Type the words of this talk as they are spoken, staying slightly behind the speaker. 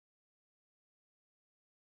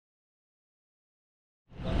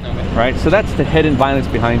right? So that's the hidden violence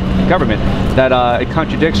behind government, that it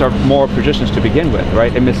contradicts our moral positions to begin with,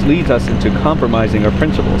 right? It misleads us into compromising our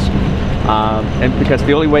principles. And because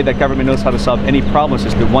the only way that government knows how to solve any problems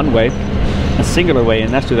is through one way, a singular way,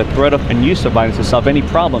 and that's through the threat of and use of violence to solve any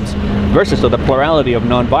problems, versus the plurality of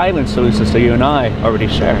non-violent solutions that you and I already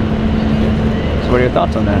share. So what are your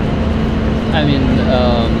thoughts on that? I mean,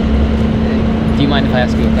 do you mind if I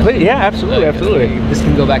ask you a question? Yeah, absolutely, absolutely. This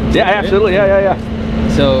can go back to absolutely, yeah.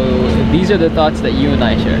 So these are the thoughts that you and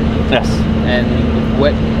I share. Yes. And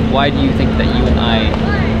why do you think that you and I,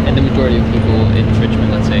 and the majority of people in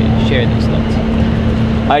Richmond, let's say, share these thoughts?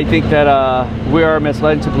 I think that we are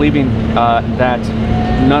misled into believing that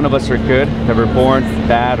none of us are good, that we're born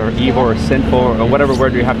bad or evil or sinful or whatever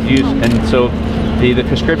word you have to use. And so the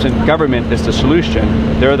prescription government is the solution.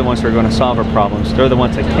 They're the ones who are going to solve our problems. They're the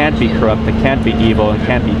ones that can't be corrupt, that can't be evil, and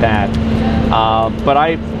can't be bad. But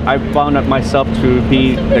I found myself to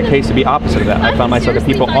be the case to be opposite of that. I found myself that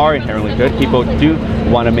people are inherently good. People do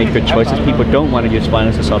want to make good choices. People don't want to use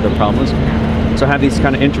violence to solve their problems. So I have these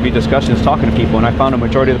kind of interview discussions talking to people, and I found a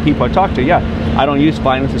majority of the people I talk to, I don't use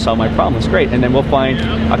violence to solve my problems. Great. And then we'll find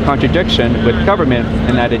a contradiction with government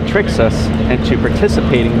in that it tricks us into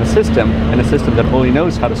participating in a system that only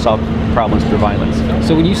knows how to solve problems through violence.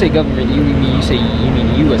 So when you say government, you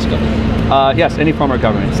mean U.S. government? Yes, any form of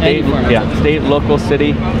government. State, state, local,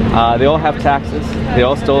 city. They all have taxes. They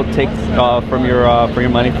all still take from your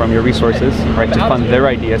money, from your resources, right, to fund their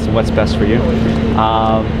ideas and what's best for you.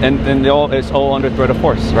 And it's all under threat of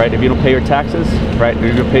force, right? If you don't pay your taxes, right, if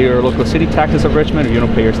you don't pay your local city taxes of Richmond, if you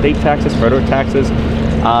don't pay your state taxes, federal taxes,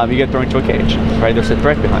 you get thrown into a cage, right? There's a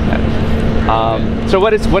threat behind that. So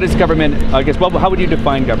what is government? I guess. Well, how would you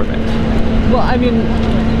define government? Well, I mean,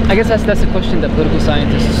 I guess that's a question that political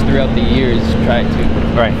scientists throughout the years try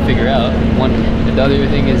to figure out. The other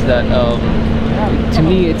thing is that to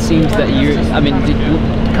me it seems that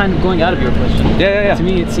kind of going out of your question. Yeah. To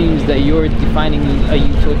me it seems that you're defining a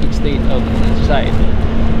utopic state of society.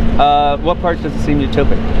 What part does it seem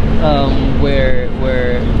utopic? Where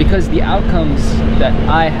because the outcomes that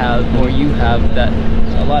I have or you have, that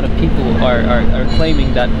a lot of people are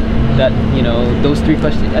claiming that those three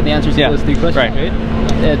questions, the answers to those three questions,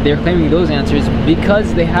 right? They're claiming those answers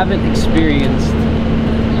because they haven't experienced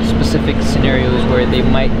specific scenarios where they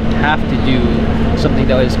might have to do something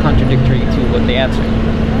that is contradictory to what they answer.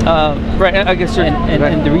 Right. I guess you're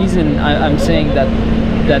and the reason I'm saying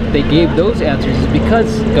that they gave those answers is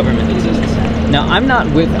because government exists. Now, I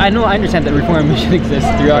understand that reform should exist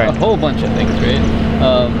throughout a whole bunch of things, right?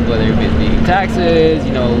 Whether it be taxes,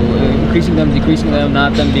 increasing them, decreasing them,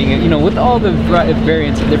 not them being, with all the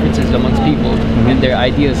variance and differences amongst people and their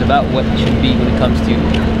ideas about what it should be when it comes to,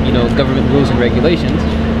 government rules and regulations.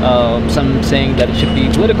 Some saying that it should be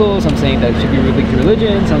political, some saying that it should be linked to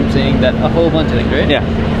religion, some saying that a whole bunch of things, right? Yeah.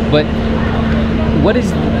 But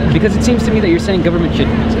because it seems to me that you're saying government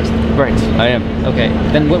shouldn't exist. Right, I am. Okay,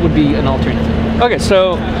 then what would be an alternative? Okay,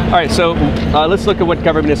 so, let's look at what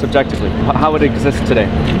government is objectively, how it exists today.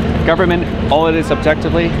 Government, all it is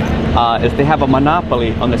objectively, is they have a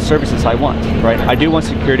monopoly on the services I want, right? I do want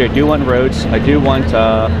security, I do want roads, I do want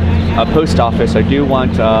a post office, I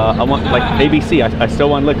want like ABC, I still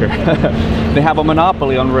want liquor. They have a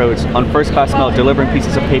monopoly on roads, on first-class mail, delivering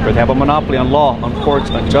pieces of paper. They have a monopoly on law, on courts,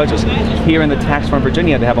 on judges. Here in the tax farm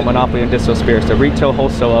Virginia, they have a monopoly on distilled spirits, the retail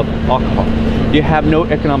wholesale of alcohol. You have no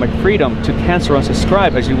economic freedom to cancel and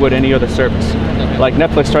subscribe as you would any other service. Like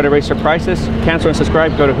Netflix started to raise their prices, cancel and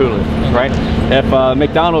subscribe, go to Hulu, right? If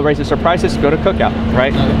McDonald's raises their prices, go to Cookout,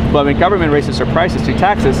 right? But when government raises their prices through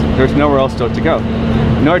taxes, there's nowhere else still to go.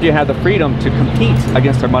 Nor do you have the freedom to compete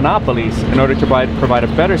against their monopolies in order to provide a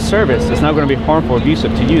better service that's not going to be harmful or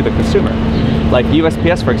abusive to you, the consumer. Like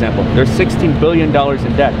USPS, for example, they're $16 billion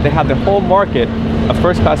in debt. They have the whole market of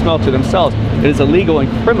first-class mail to themselves. It is illegal and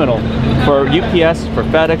criminal for UPS, for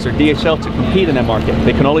FedEx, or DHL to compete in that market.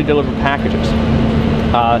 They can only deliver packages.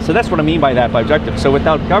 So that's what I mean by that, by objective. So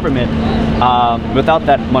without government, without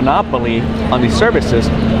that monopoly on these services,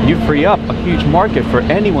 you free up a huge market for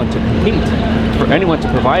anyone to compete, for anyone to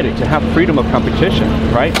provide it, to have freedom of competition,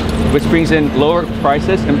 right? Which brings in lower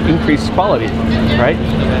prices and increased quality, right?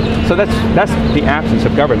 So that's the absence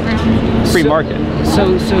of government, free market. So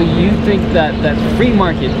you think that free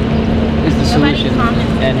market is the solution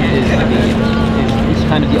and is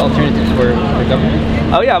kind of the alternative for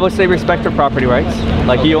government? Oh yeah, I would say respect for property rights.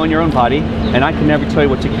 Like you own your own body, and I can never tell you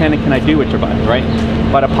what you can and cannot do with your body, right?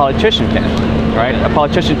 But a politician can. right? A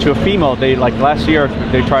politician to a female, they like last year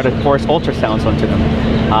they tried to force ultrasounds onto them.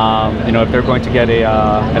 You know, if they're going to get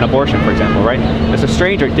an abortion, for example, right? It's a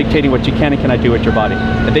stranger dictating what you can and cannot do with your body.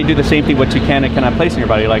 And they do the same thing what you can and cannot place in your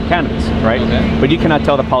body, like cannabis, right? Okay. But you cannot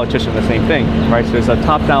tell the politician the same thing, right? So there's a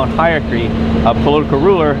top-down hierarchy, a political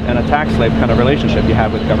ruler and a tax slave kind of relationship you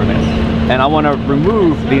have with government. And I want to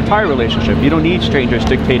remove the entire relationship. You don't need strangers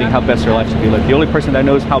dictating how best your life should be lived. The only person that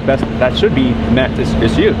knows how best that should be met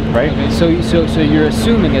is you, right? Okay. So you're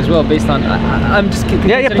assuming as well, based on I'm just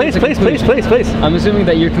yeah, please. I'm assuming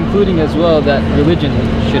that you're concluding as well that religion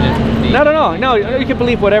shouldn't be. No. You can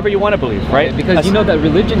believe whatever you want to believe, right? Okay, because you know that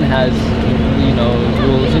religion has, you know,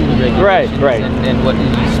 rules and regulations, right. And what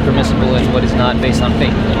is permissible and what is not based on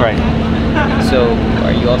faith. Right. So,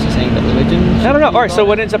 are you also saying that religion? No. All right. So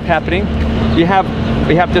what ends up happening? We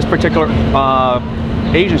have this particular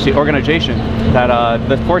agency, organization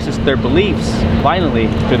that forces their beliefs violently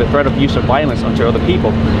through the threat of use of violence onto other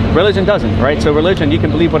people. Religion doesn't, right? So religion, you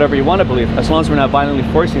can believe whatever you want to believe as long as we're not violently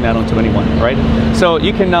forcing that onto anyone, right? So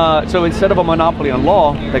you can, so instead of a monopoly on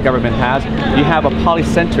law that government has, you have a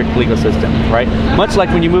polycentric legal system, right? Much like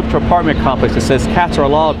when you move to an apartment complex that says cats are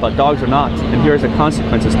allowed but dogs are not, and here's the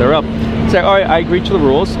consequences thereof. Say, all right, I agree to the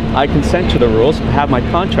rules, I consent to the rules, I have my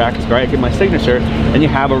contract, right? I give my signature, and you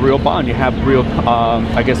have a real bond. You have real,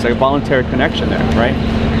 I guess, a voluntary connection there, right?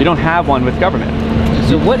 You don't have one with government.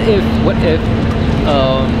 So what if,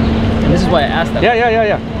 and this is why I asked that.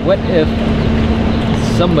 Yeah. What if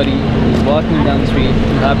somebody who's walking down the street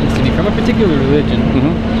who happens to be from a particular religion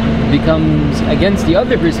becomes against the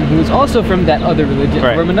other person who is also from that other religion,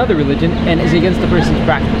 from another religion, and is against the person's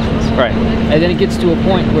practices? Right. And then it gets to a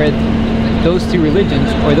point where those two religions,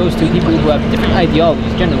 or those two people who have different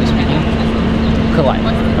ideologies, generally speaking, collide.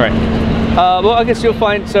 Right. Well, I guess you'll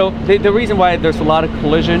find, so the reason why there's a lot of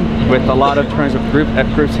collision with a lot of terms of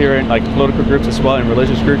groups here, and like political groups as well, and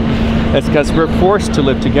religious groups, is because we're forced to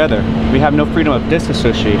live together. We have no freedom of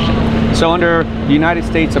disassociation. So under the United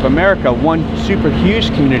States of America, one super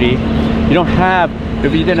huge community, you don't have,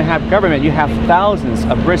 if you didn't have government, you have thousands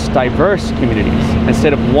of rich, diverse communities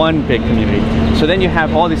instead of one big community. So then you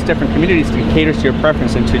have all these different communities to cater to your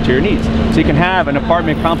preference and to your needs. So you can have an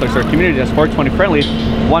apartment complex or a community that's 420 friendly,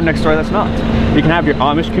 one next door that's not. You can have your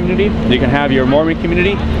Amish community, you can have your Mormon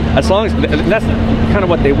community, as long as, that's kind of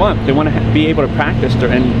what they want. They want to be able to practice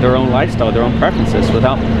their own lifestyle, their own preferences,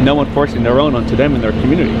 without no one forcing their own onto them in their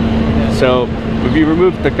community. So if you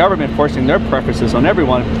remove the government forcing their preferences on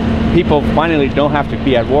everyone, people finally don't have to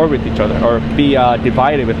be at war with each other or be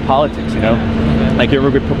divided with politics, you know? Like you're a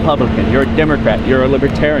Republican, you're a Democrat, you're a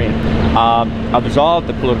Libertarian. Absolve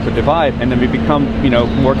the political divide, and then we become, you know,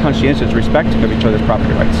 more conscientious, respecting of each other's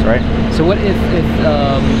property rights, right? So what if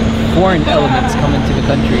foreign elements come into the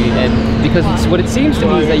country, and because what it seems to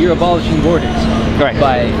me is that you're abolishing borders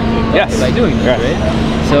by doing this,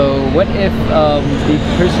 right? So what if the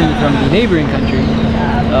person from the neighboring country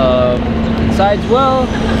decides, well,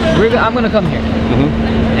 I'm going to come here,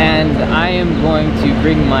 and I am going to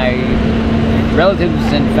bring my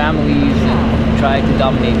relatives and families and try to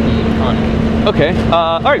dominate the economy. Okay,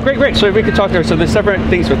 all right, great. So we could talk there. So there's separate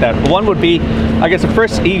things with that. One would be, I guess the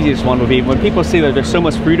first easiest one would be when people see that there's so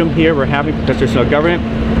much freedom here we're having because there's no government,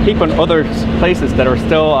 people in other places that are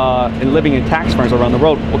still living in tax farms around the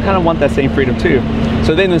world will kind of want that same freedom too.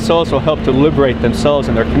 So then this also help to liberate themselves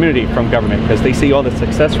and their community from government because they see all the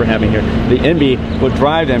success we're having here. The envy will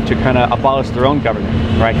drive them to kind of abolish their own government,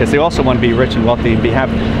 right? Because they also want to be rich and wealthy and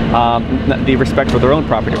have the respect for their own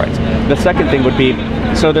property rights. The second thing would be,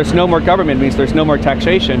 so there's no more government means there's no more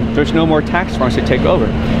taxation, there's no more tax farms to take over.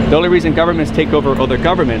 The only reason governments take over other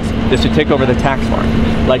governments is to take over the tax farm.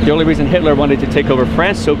 Like the only reason Hitler wanted to take over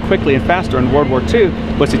France so quickly and faster in World War II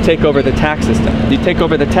was to take over the tax system. You take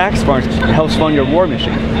over the tax farms, it helps fund your war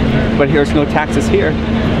machine. But there's no taxes here,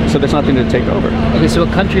 so there's nothing to take over. Okay, so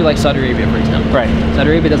a country like Saudi Arabia, for example. Right. Saudi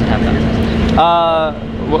Arabia doesn't have taxes.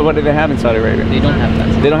 What do they have in Saudi Arabia? They don't have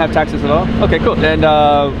taxes. They don't have taxes at all? Okay, cool. And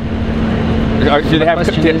do they have... My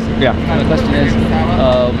question is,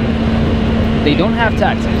 they don't have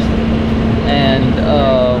taxes, and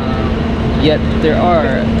yet there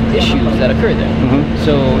are issues that occur there.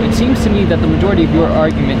 So it seems to me that the majority of your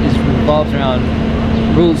argument revolves around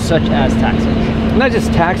rules such as taxes. Not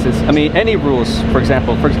just taxes. I mean, any rules, for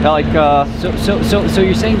example, So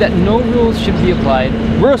you're saying that no rules should be applied?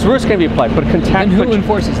 Rules can be applied, but And who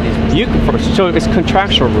enforces these rules? You can force. So it's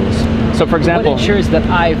contractual rules. So for example, what ensures that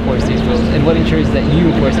I enforce these rules, and what ensures that you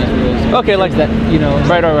enforce these rules? Okay, like that, you know,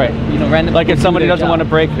 right. You know, random. Like if somebody doesn't want to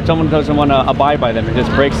break, if someone doesn't want to abide by them, and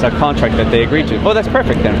just breaks a contract that they agreed to. Oh, that's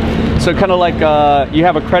perfect then. So kind of like you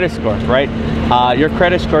have a credit score, right? Your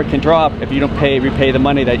credit score can drop if you don't repay the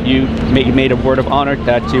money that you made a word of honor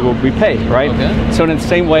that you will repay, right? Okay. So in the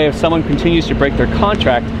same way, if someone continues to break their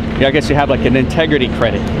contract, I guess you have like an integrity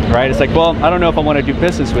credit, right? It's like, well, I don't know if I want to do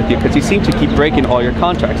business with you because you seem to keep breaking all your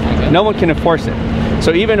contracts. Okay. No one can enforce it.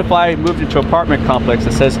 So even if I moved into an apartment complex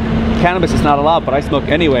that says cannabis is not allowed, but I smoke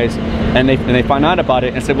anyways, and they find out about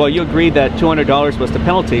it and say, well, you agreed that $200 was the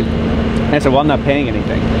penalty, and I said, well, I'm not paying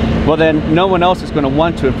anything. Well, then no one else is going to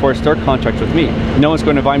want to enforce their contract with me. No one's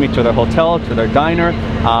going to invite me to their hotel, to their diner,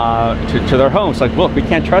 to their homes. Like, look, we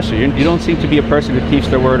can't trust you. You don't seem to be a person who keeps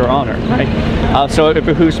their word or honor, right? So it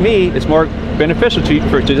behooves me, it's more beneficial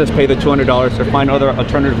to just pay the $200 or find other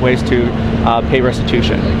alternative ways to pay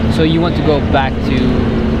restitution. So you want to go back to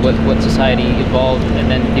what society evolved, and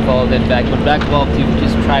then evolved and back evolved to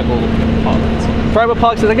just tribal politics. Tribal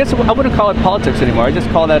politics, I guess I wouldn't call it politics anymore. I just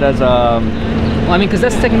call that as well, I mean, because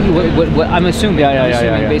that's technically what I'm assuming.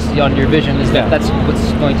 Yeah. Based on your vision, is that that's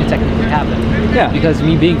what's going to technically happen. Yeah. Because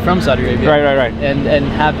me being from Saudi Arabia, right, and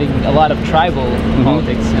having a lot of tribal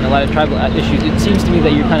politics and a lot of tribal issues, it seems to me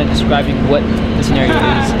that you're kind of describing what the scenario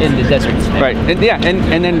is in the desert. Right.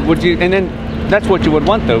 And then that's what you would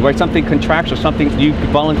want, though, right? Something contractual, something you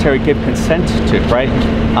voluntarily give consent to, right?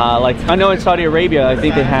 Like I know in Saudi Arabia, I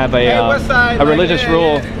think they have a religious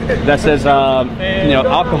rule that says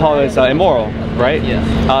alcohol is immoral, right?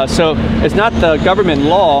 Yeah. So it's not the government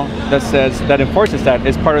law that enforces that.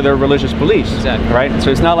 It's part of their religious beliefs, exactly. Right? So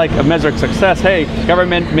it's not like a measure of success. Hey,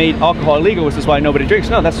 government made alcohol illegal, which is why nobody drinks.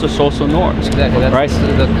 No, that's the social norms. Exactly. That's right?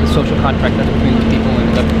 The social contract that's between the people and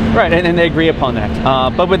the government. Right, and they agree upon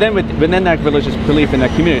that. But within that religious belief in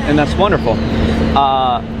that community, and that's wonderful.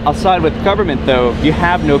 Outside with government, though, you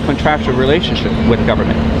have no contractual relationship with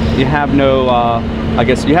government. You have no,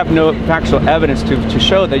 you have no factual evidence to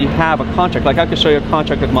show that you have a contract. Like I could show you a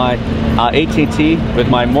contract with my AT&T, with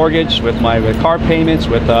my mortgage, with my car payments,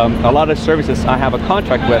 with a lot of services I have a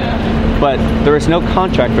contract with, but there is no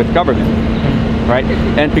contract with government. Right?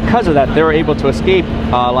 And because of that, they were able to escape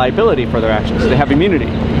liability for their actions. They have immunity.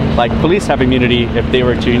 Like police have immunity if they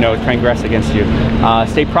were to, transgress against you.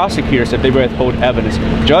 State prosecutors if they withhold evidence.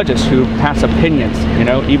 Judges who pass opinions,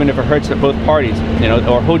 even if it hurts both parties,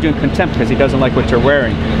 or hold you in contempt because he doesn't like what you're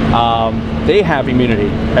wearing. They have immunity,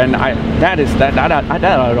 and that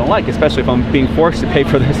I don't like, especially if I'm being forced to pay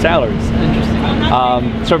for their salaries.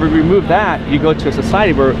 Interesting. So if we remove that, you go to a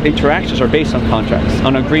society where interactions are based on contracts,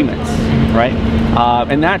 on agreements, right?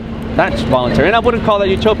 And that's voluntary. And I wouldn't call that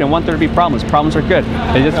utopian. I want there to be problems. Problems are good.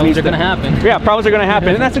 It just means they're going to happen. Yeah, problems are going to happen,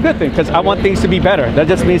 and that's a good thing because I want things to be better. That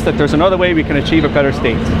just means that there's another way we can achieve a better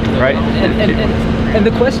state, right? And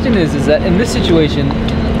the question is that in this situation,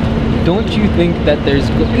 don't you think that there's,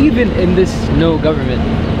 even in this no government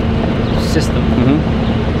system,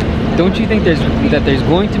 don't you think that there's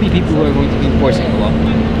going to be people who are going to be enforcing the law?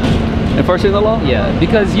 Enforcing the law? Yeah,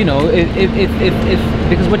 because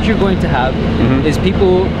because what you're going to have is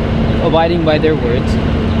people abiding by their words.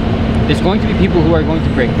 There's going to be people who are going to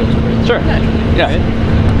break those words. Sure. Naturally, Yeah.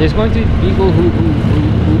 Right? There's going to be people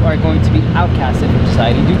who are going to be outcasted from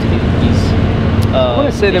society due to these. I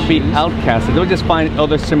wouldn't say they'll be outcasted. They'll just find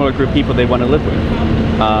other similar group of people they want to live with.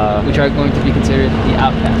 Which are going to be considered the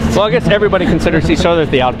outcasts. Well, I guess everybody considers each other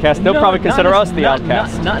the outcast. They'll probably consider us the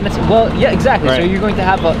outcasts. Not necessarily. Well, yeah, exactly. Right. So you're going to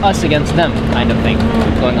have a us against them kind of thing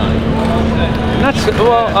going on.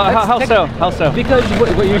 How so? Because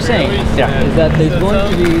what you're saying is that there's going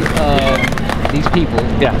to be these people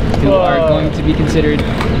who are going to be considered,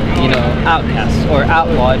 outcasts or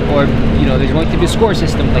outlawed, or there's going to be a score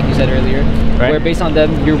system, like you said earlier, where based on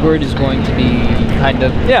them, your word is going to be kind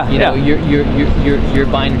of your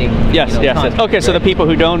binding. Yes. Okay, so the people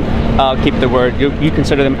who don't keep their word, you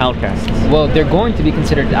consider them outcasts. Well, they're going to be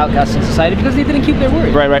considered outcasts in society because they didn't keep their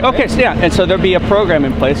word. Right. Okay, so and so there'll be a program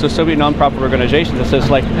in place. There'll still be nonprofit organizations that says,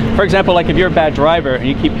 like, for example, like if you're a bad driver and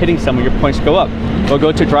you keep hitting someone, your points go up. Well,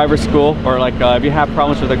 go to driver school, or like if you have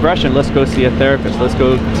problems with aggression, let's go see a therapist. Let's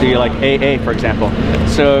go see like AA, for example.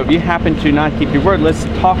 So if you happen to not keep your word, let's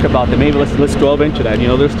talk about that. Maybe let's go into that.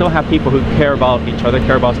 They'll still have people who care about each other,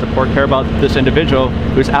 care about the poor, care about this individual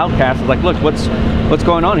who's outcast. It's like, look, what's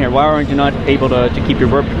going on here? Why aren't you not able to keep your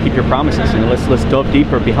word, keep your promises? Let's delve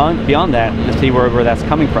deeper beyond that to see where that's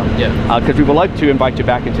coming from. Because we would like to invite you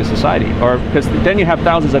back into society, or because then you have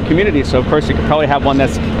thousands of communities. So of course you could probably have one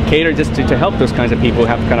that's catered just to help those kinds of people who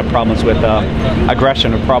have kind of problems with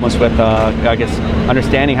aggression, or problems with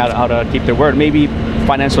understanding how to keep their word. Maybe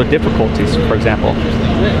financial difficulties, for example.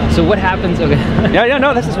 So what happens? Okay. Yeah,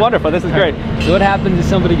 no, this is wonderful. This is great. So what happens is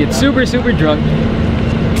somebody gets super drunk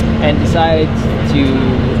and decides to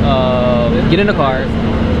get in a car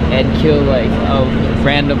and kill like a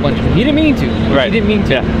random bunch of people. He didn't mean to. Right. He didn't mean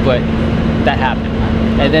to, but that happened.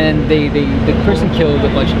 And then the person killed a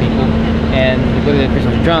bunch of people, and whether the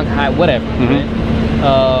person was drunk, high, whatever. Right?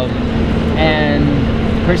 And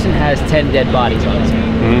the person has 10 dead bodies on his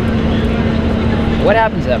hand. What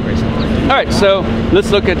happens to that person? All right, so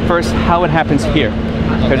let's look at first how it happens here,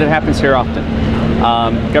 because it happens here often.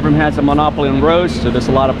 Government has a monopoly on roads, so there's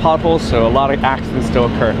a lot of potholes, so a lot of accidents still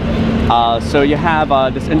occur. So you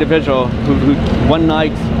have this individual who one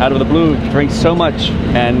night out of the blue drinks so much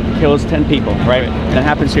and kills 10 people, right? And that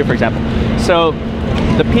happens here, for example. So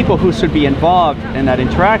the people who should be involved in that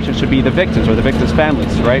interaction should be the victims or the victims'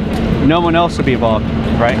 families, right? No one else should be involved,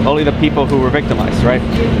 right? Only the people who were victimized, right?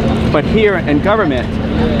 But here in government,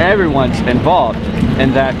 everyone's involved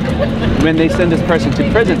in that. When they send this person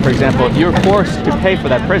to prison, for example, you're forced to pay for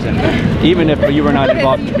that prison, even if you were not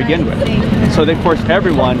involved to begin with. So they force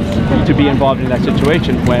everyone to be involved in that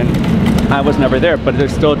situation when I was never there, but they're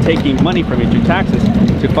still taking money from you through taxes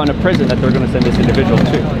to fund a prison that they're going to send this individual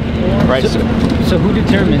to, right? So who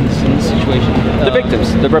determines in this situation? The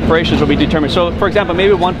victims. The reparations will be determined. So, for example,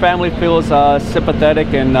 maybe one family feels sympathetic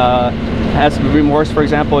and has remorse, for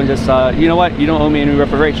example, and just, you know what, you don't owe me any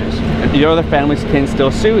reparations. And the other families can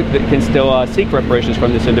still sue, can still seek reparations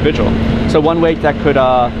from this individual. So one way that could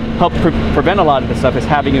help prevent a lot of this stuff is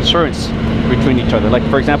having insurance between each other. Like,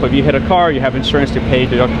 for example, if you hit a car, you have insurance to pay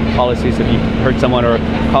deductible policies if you hurt someone or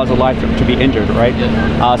cause a life to be injured, right?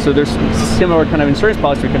 So there's similar kind of insurance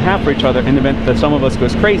policy we can have for each other in the event that some of us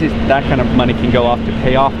goes crazy. That kind of money can go off to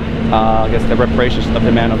pay off, I guess, the reparations of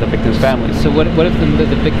the man of the victim's family. So what if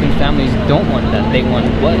the victim's families don't want that? They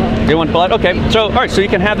want blood? They want blood? Okay, so all right, so you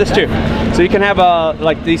can have this too. So you can have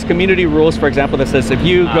like these community rules, for example, that says if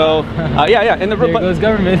you go, in the there goes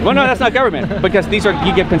government. Well, no, that's not government, because these are,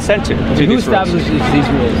 you give consent to who establishes these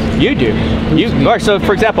rules? You do. All right, so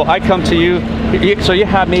for example, I come to you, so you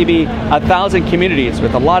have maybe 1,000 communities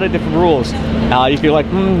with a lot of different rules. You feel like,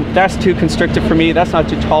 that's too constrictive for me, that's not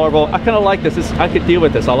too tolerable, I kind of like this, I could deal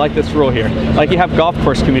with this, I like this rule here. Like you have golf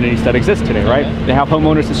course communities that exist today, right? They have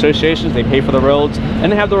homeowners associations, they pay for the roads,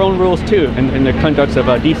 and they have their own rules too, in their conducts of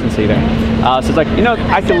decency there. So it's like, you know,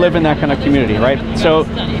 I could live in that kind of community, right? So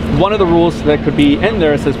one of the rules that could be in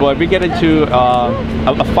there says, well, if we get into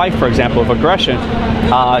a fight, for example, of aggression,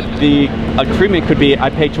 the agreement could be I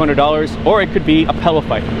pay $200, or it could be a pillow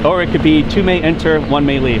fight, or it could be 2 may enter, 1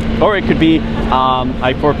 may leave, or it could be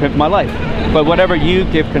I forfeit my life. But whatever, you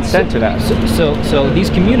give consent to that. So these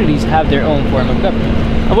communities have their own form of government.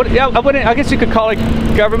 I guess you could call it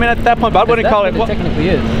government at that point, but I wouldn't call it. Well, technically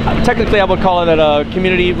is. Technically, I would call it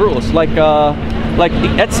community rules, like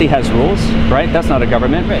Etsy has rules, right? That's not a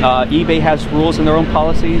government. Right. eBay has rules and their own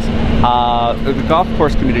policies. The golf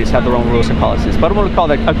course communities have their own rules and policies. But I want to call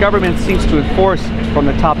that a government seems to enforce from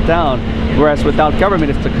the top down, whereas without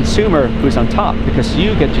government, it's the consumer who's on top, because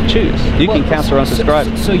you get to choose. You can cancel or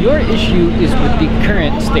unsubscribe. So your issue is with the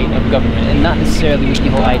current state of government, and not necessarily with the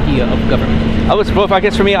whole idea of government. I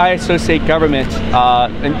guess for me, I associate government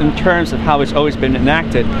in terms of how it's always been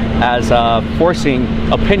enacted as forcing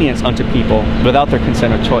opinions onto people without their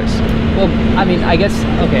consent or choice. Well, I mean, I guess,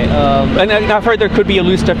 okay. And I've heard there could be a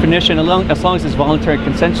loose definition, as long as it's voluntary and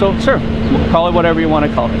consensual. Sure, call it whatever you want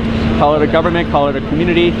to call it. Call it a government, call it a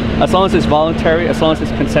community. As long as it's voluntary, as long as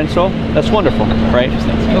it's consensual, that's wonderful, right?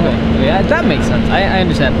 Okay, yeah, that makes sense. I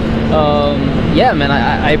understand. Yeah, man,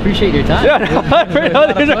 I appreciate your time.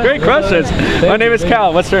 Yeah, these are great questions. My name is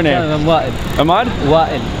Cal. What's your name? I'm Waden. Ahmad?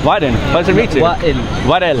 Waden. Pleasure to meet you.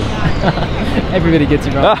 Waden. Everybody gets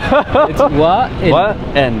it wrong. It's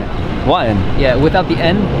Waden. Waden. Yeah, without the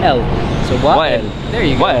N, L. So Waden. There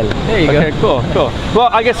you go. There you go. Okay, cool. Well,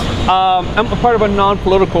 I guess I'm a part of a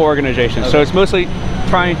non-political organization, so it's mostly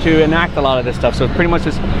trying to enact a lot of this stuff. So pretty much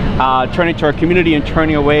just turning to our community and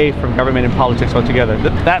turning away from government and politics altogether.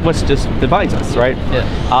 That was just divides us, right?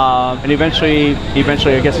 Yeah. And eventually,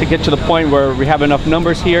 I guess to get to the point where we have enough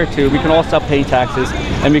numbers here we can all stop paying taxes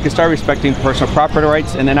and we can start respecting personal property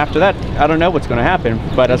rights. And then after that, I don't know what's going to happen.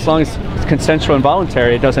 But as long as it's consensual and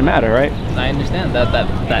voluntary, it doesn't matter, right? I understand that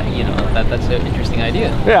that's an interesting idea.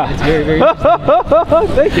 Yeah. It's very, very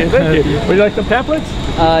interesting. Thank you. Would you like some pamphlets?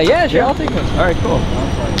 Yeah, sure. I'll take them. All right, cool.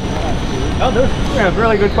 Oh, those are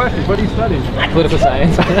really good questions. What are you studying? Political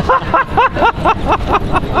science.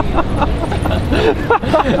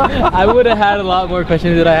 I would have had a lot more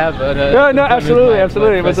questions than I have. But, no,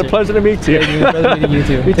 absolutely. It was a pleasure to meet you. It was a pleasure meeting you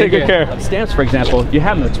too. You take good care. Stamps, for example, you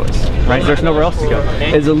have no choice, right? There's nowhere else to go.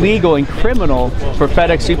 It's illegal and criminal for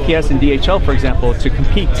FedEx, UPS, and DHL, for example, to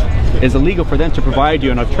compete. It's illegal for them to provide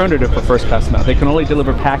you an alternative for first class mail. They can only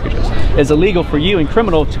deliver packages. It's illegal for you and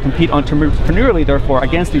criminal to compete entrepreneurially, therefore,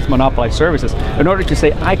 against these monopolized services. In order to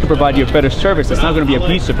say, I can provide you a better service, it's not going to be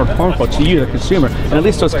abusive or harmful to you, the consumer. And at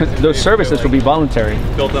least those services will be voluntary.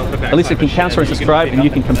 At least you can cancel and subscribe and you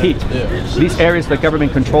can compete. These areas that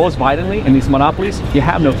government controls violently and these monopolies, you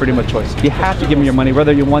have no freedom of choice. You have to give them your money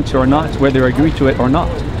whether you want to or not, whether you agree to it or not.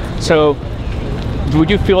 So would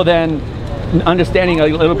you feel then, understanding a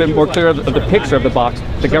little bit more clear of the picture of the box,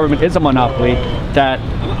 the government is a monopoly, that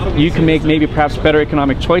you can make maybe perhaps better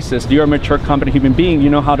economic choices? You're a mature, competent human being, you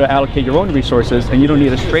know how to allocate your own resources, and you don't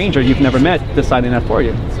need a stranger you've never met deciding that for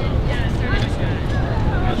you.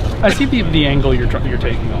 I see the angle you're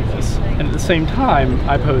taking on this, and at the same time,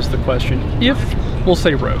 I pose the question: if, we'll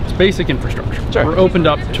say, roads, basic infrastructure, were opened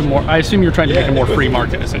up to more, I assume you're trying to make a more free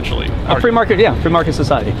market, essentially. A free market, yeah, free market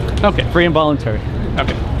society. Okay. Free and voluntary.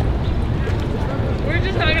 Okay. We're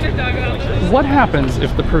just not going to talk about this. What happens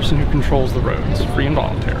if the person who controls the roads, free and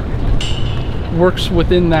voluntary, works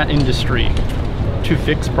within that industry to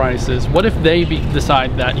fix prices? What if they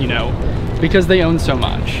decide that, you know, because they own so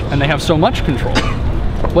much and they have so much control,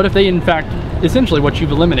 what if they, in fact, essentially what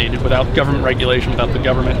you've eliminated without government regulation, without the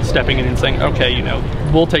government stepping in and saying, okay, you know,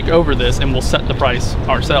 we'll take over this and we'll set the price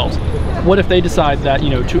ourselves. What if they decide that, you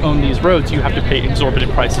know, to own these roads, you have to pay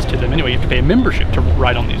exorbitant prices to them anyway? You have to pay a membership to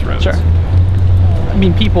ride on these roads. Sure. I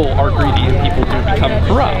mean, people are greedy and people do become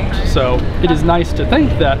corrupt. So it is nice to think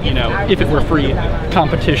that, you know, if it were free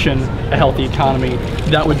competition, a healthy economy,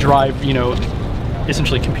 that would drive, you know,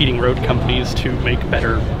 essentially competing road companies to make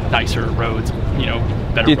better, nicer roads, you know,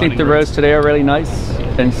 better. Do you think the roads today are really nice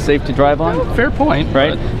and safe to drive on? Fair point.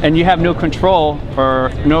 Right? And you have no control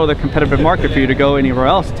or no other competitive market for you to go anywhere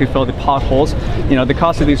else to fill the potholes. You know, the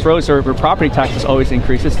cost of these roads or property taxes always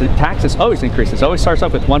increases. The taxes always increases. It always starts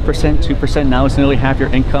off with 1%, 2%. Now it's nearly half your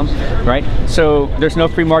income, right? So there's no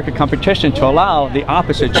free market competition to allow the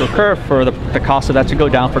opposite to occur, for the cost of that to go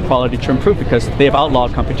down, for quality to improve, because they have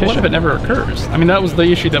outlawed competition. What if it never occurs? I mean, that was the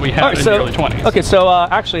issue that we had in the early 20s. Okay, so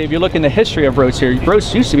actually, if you look in the history of roads here,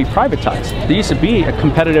 roads used to be privatized. There used to be a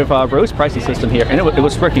competitive roads pricing system here, and it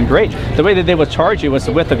was working great. The way that they would charge you was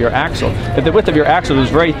the width of your axle. If the width of your axle was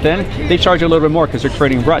very thin, they charge you a little bit more because you're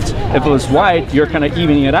creating ruts. If it was wide, you're kind of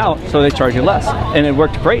evening it out, so they charge you less. And it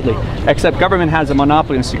worked greatly, except government has a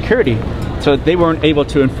monopoly in security. So they weren't able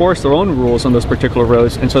to enforce their own rules on those particular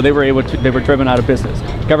roads, and so they were driven out of business.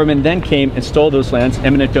 Government then came and stole those lands,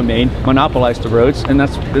 eminent domain, monopolized the roads, and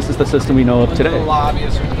this is the system we know of today. The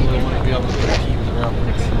lobbyists are people that want to be able to compete with the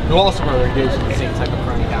railroads, who also are engaged in the same type of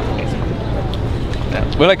crony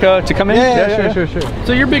capitalism. Would like to come in? Yeah, sure.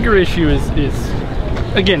 So your bigger issue is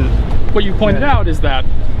again, what you pointed out is that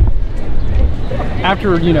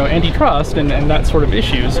after, you know, antitrust and that sort of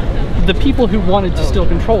issues, the people who wanted to still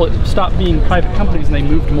control it stopped being private companies and they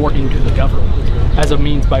moved more into the government as a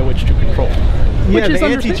means by which to control. Yeah, the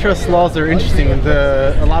antitrust laws are interesting.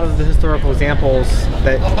 A lot of the historical examples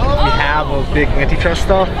that we have of big antitrust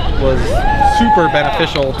stuff was super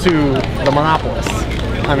beneficial to the monopolists.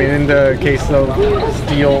 I mean, in the case of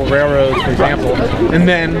steel railroads, for example, and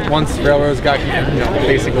then once railroads got, you know,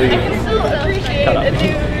 basically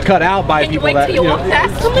cut out by people that, you know,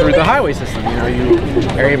 through the highway system, you know, you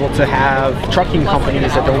are able to have trucking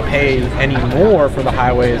companies that don't pay any more for the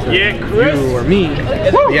highways than you or me.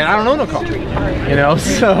 Yeah, I don't own a car, you know,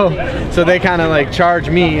 so they kind of like charge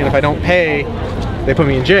me, and if I don't pay, they put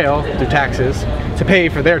me in jail through taxes to pay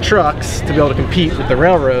for their trucks to be able to compete with the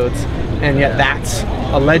railroads. And yet that's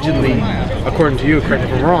allegedly, according to you, correct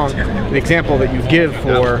me if I'm wrong, an example that you give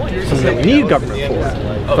for something that we need government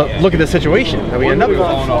for. But look at the situation that we end up with,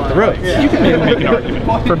 the roads. You can make an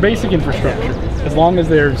argument for basic infrastructure, as long as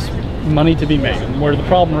there's money to be made. And where the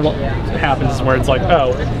problem happens is where it's like,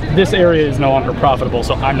 oh, this area is no longer profitable,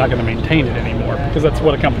 so I'm not going to maintain it anymore, because that's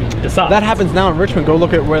what a company decides. That happens now in Richmond. Go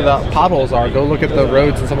look at where the potholes are. Go look at the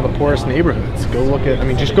roads in some of the poorest neighborhoods. Go look at, I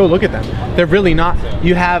mean, just go look at them. They're really not,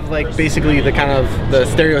 you have like basically the kind of the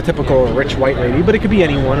stereotypical rich white lady, but it could be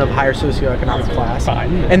anyone of higher socioeconomic class.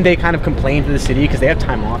 Fine. And they kind of complain to the city because they have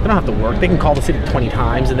time off. They don't have to work. They can call the city 20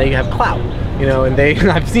 times and they have clout, you know, and they,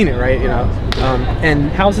 I've seen it, right, you know. And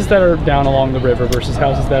houses that are are down along the river versus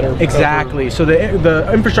houses that are exactly. So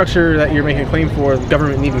the infrastructure that you're making a claim for, the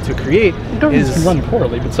government needing to create is run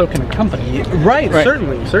poorly, but so can a company. Right.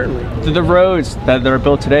 Certainly. The roads that are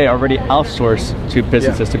built today are already outsourced to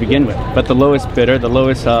businesses to begin with, but the lowest bidder, the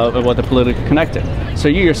lowest the politically connected. So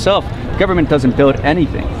you yourself, government doesn't build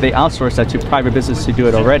anything; they outsource that to private business to do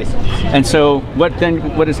it already. And so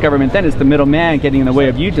what is government then? Is the middleman getting in the way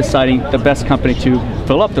of you deciding the best company to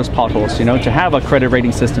fill up those potholes? You know, to have a credit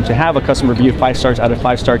rating system, to have a customer review 5 stars out of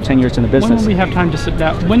 5 star, 10 years in the business. When would we have time to sit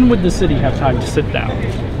down? When would the city have time to sit down?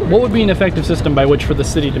 What would be an effective system by which for the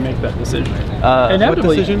city to make that decision?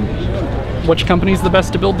 Inevitably, what decision? Which company is the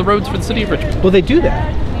best to build the roads for the city of Richmond? Well, they do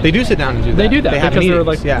that. They do sit down and do that. They do that because they're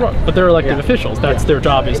but they're elected officials. That's their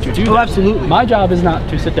job, is to do that. Oh, absolutely. My job is not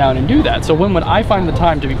to sit down and do that. So when would I find the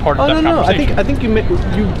time to be part of that conversation? I think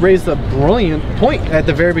you raised a brilliant point at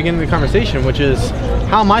the very beginning of the conversation, which is,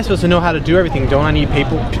 how am I supposed to know how to do everything? Don't I need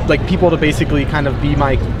people to basically kind of be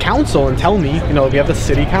my counsel and tell me? You know, we have the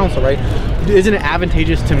city council, right? Isn't it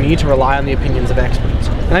advantageous to me to rely on the opinions of experts?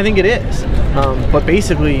 And I think it is. But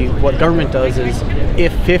basically, what government does is,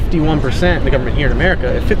 if 51%, the government here in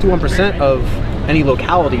America, if 51% of any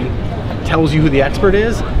locality tells you who the expert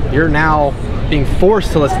is, you're now being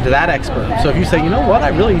forced to listen to that expert. So if you say, you know what, I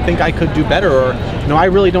really think I could do better, or no, I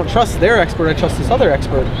really don't trust their expert, I trust this other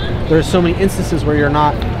expert, there's so many instances where you're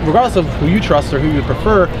not, regardless of who you trust or who you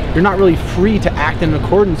prefer, you're not really free to act in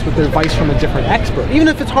accordance with the advice from a different expert, even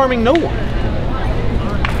if it's harming no one.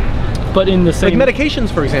 But in the same... Like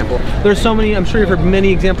medications, for example. There's so many, I'm sure you've heard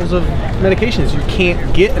many examples of medications you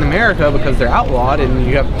can't get in America because they're outlawed, and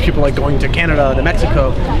you have people like going to Canada, to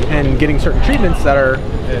Mexico, and getting certain treatments that are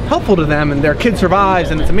helpful to them, and their kid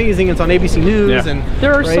survives, and it's amazing, it's on ABC News, and...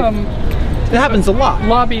 There are some... It happens a lot.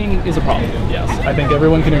 Lobbying is a problem, yes. I think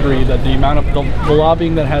everyone can agree that the amount of the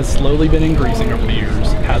lobbying that has slowly been increasing over the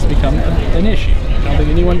years has become an issue. I don't think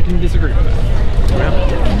anyone can disagree with that.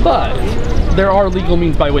 Yeah. But there are legal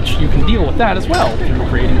means by which you can deal with that as well, through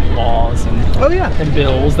creating laws and and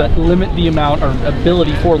bills that limit the amount or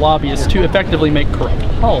ability for lobbyists to effectively make corrupt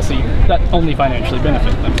policy that only financially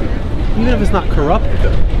benefit them. Even if it's not corrupt,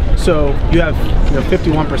 though. So you have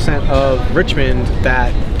 51% of Richmond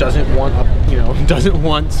that doesn't want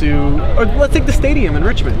to. Or let's take the stadium in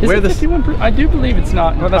Richmond. Is it 51%? I do believe it's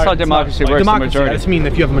not. Well, that's how democracy works. Democracy. I just mean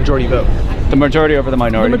if you have a majority vote. The majority over the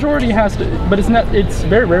minority. The majority has to, but it's not. It's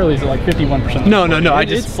very rarely is it like 51%. No.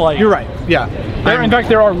 It's like, you're right. Yeah. In fact,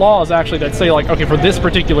 there are laws actually that say like, okay, for this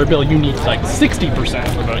particular bill, you need like 60%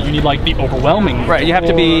 of the vote. You need like the overwhelming. Right. You have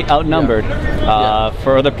to be outnumbered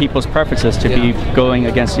for other people's preferences to be going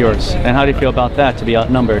against yours. And how do you feel about that, to be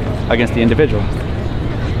outnumbered against the individual?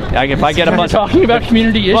 Like if I get a bunch talking about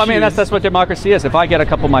community issues. Well, I mean that's what democracy is. If I get a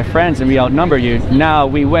couple of my friends and we outnumber you, now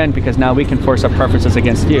we win because now we can force our preferences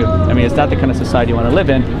against you. I mean, is that the kind of society you want to live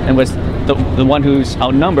in? And with the one who's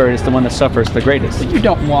outnumbered is the one that suffers the greatest.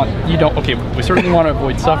 But okay, we certainly want to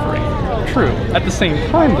avoid suffering. True. At the same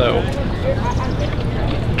time, though,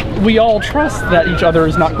 we all trust that each other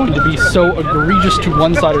is not going to be so egregious to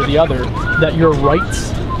one side or the other that your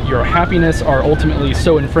rights, your happiness are ultimately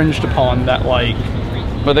so infringed upon that, like...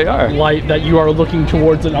 But they are. That you are looking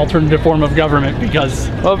towards an alternative form of government because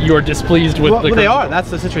you are displeased with the... Well, they are.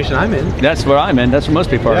 That's the situation I'm in. That's where I'm in. That's where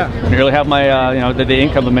most people are. Yeah. I really have my, the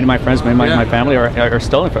income of many of my friends, many of my family are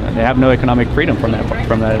stolen from them. They have no economic freedom from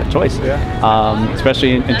that choice. Yeah.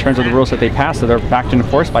 Especially in terms of the rules that they pass that are backed and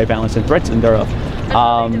enforced by violence and threats and thereof.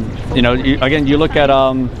 You look at...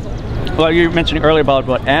 well, you were mentioning earlier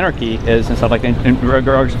about anarchy is and stuff like that in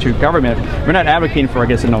regards to government. We're not advocating for, I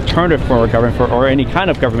guess, an alternative for government or any kind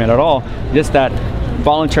of government at all. Just that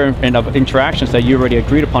voluntary interactions that you already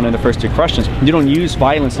agreed upon in the first two questions. You don't use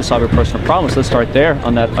violence to solve your personal problems. Let's start there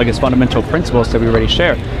on that, I guess, fundamental principles that we already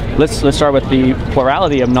share. Let's start with the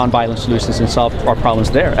plurality of nonviolent solutions and solve our problems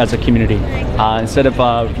there as a community. Instead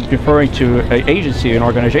of referring to an agency, an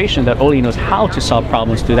organization that only knows how to solve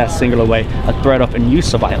problems through that singular way, a threat of and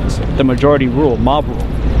use of violence, the majority rule, mob rule.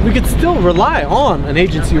 We could still rely on an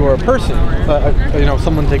agency or a person,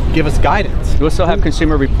 someone to give us guidance. We'll still have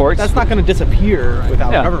consumer reports. That's not going to disappear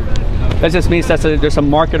without government. That just means that there's some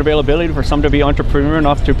market availability for some to be entrepreneur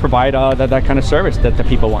enough to provide that kind of service that the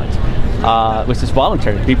people want, which is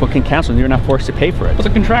voluntary. People can cancel, and you're not forced to pay for it.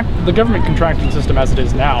 But the government contracting system as it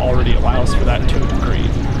is now already allows for that to a degree.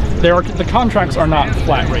 The contracts are not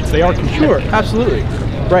flat rates; they are contracted. Sure, absolutely.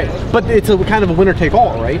 Right, but it's a kind of a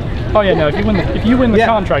winner-take-all, right? Oh yeah, no. If you win the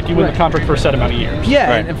contract, you win the contract for a set amount of years. Yeah,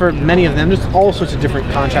 right. And for many of them, there's all sorts of different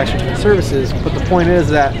contracts for different services. But the point is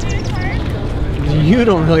that you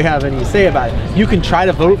don't really have any say about it. You can try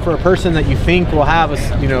to vote for a person that you think will have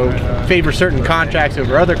favor certain contracts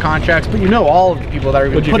over other contracts, but all of the people that are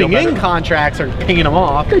even putting in contracts are paying them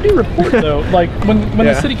off. They do report though, like when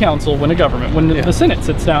the city council, when the Senate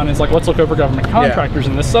sits down and is like, let's look over government contractors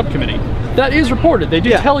in this subcommittee. That is reported. They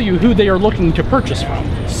do tell you who they are looking to purchase from.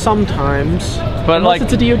 Sometimes, but unless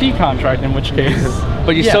it's a DoD contract, in which case.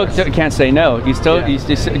 But you still can't say no. You still,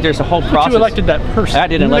 there's a whole process. But you elected that person. I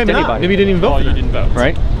didn't elect anybody. Maybe you didn't even vote. You didn't vote,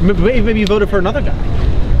 right? Maybe you voted for another guy.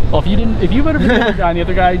 Well, if you voted for the other guy and the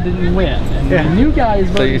other guy didn't win, and the new guy is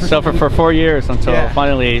voting so you suffer for 4 years until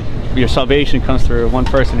finally your salvation comes through one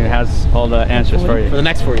person who has all the answers for you. For the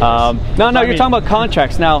next 4 years. No, you're talking about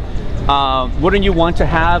contracts now. Wouldn't you want to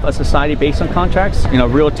have a society based on contracts?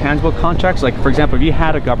 Real tangible contracts. Like, for example, if you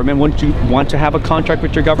had a government, wouldn't you want to have a contract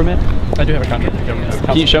with your government? I do have a contract with the government.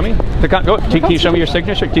 Can you show me? Can you show me your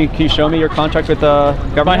signature? Can you show me your contract with the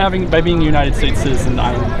government? By being a United States citizen,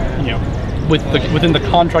 I'm within the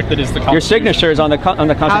contract that is the Constitution. Your signature is on the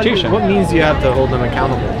Constitution. What means do you have to hold them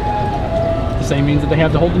accountable? The same means that they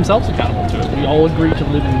have to hold themselves accountable to it. We all agree to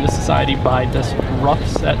live in this society by this rough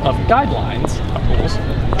set of guidelines, rules,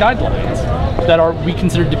 guidelines that we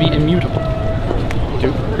consider to be immutable.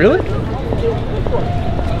 Really?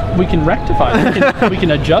 We can rectify them. We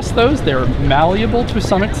can adjust those. They're malleable to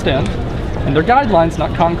some extent, and they're guidelines,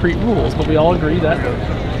 not concrete rules. But we all agree that.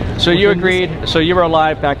 So you agreed. So you were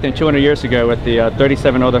alive back then, 200 years ago, with the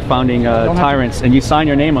 37 other founding tyrants, and you signed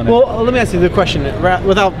your name on it. Well, let me ask you the question,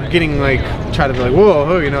 without getting try to be like,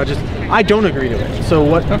 whoa, I don't agree to it. So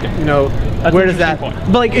what? Okay. Where does that? Point.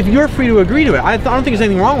 But like, if you're free to agree to it, I don't think there's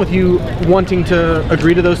anything wrong with you wanting to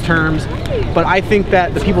agree to those terms. But I think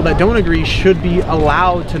that the people that don't agree should be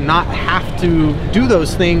allowed to not have to do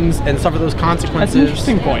those things and suffer those consequences. That's an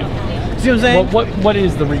interesting point. See what I'm saying? Well, what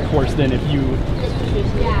is the recourse then if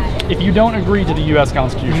you don't agree to the U.S.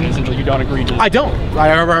 Constitution? Essentially, you don't agree to. I don't.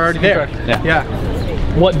 I'm already there. Yeah.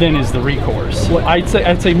 What then is the recourse? I'd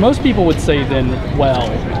say most people would say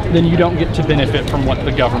then you don't get to benefit from what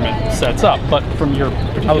the government sets up. But from your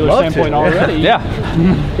particular standpoint already,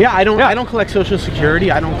 I don't collect Social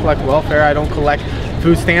Security. I don't collect welfare. I don't collect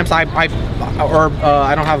food stamps. I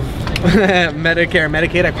don't have Medicare,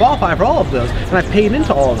 Medicaid. I qualify for all of those, and I've paid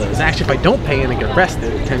into all of those. And actually, if I don't pay in, I get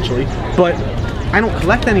arrested potentially. But I don't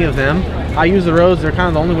collect any of them. I use the roads. They're kind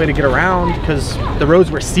of the only way to get around because the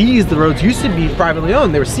roads were seized. The roads used to be privately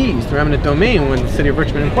owned. They were seized through eminent domain when the city of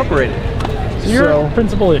Richmond incorporated. So your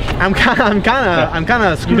principal issue. I'm kind of screwed on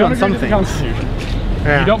something. You don't agree to the Constitution.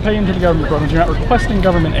 You don't pay into the government programs. You're not requesting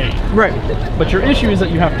government aid. Right. But your issue is that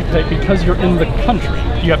you have to pay because you're in the country.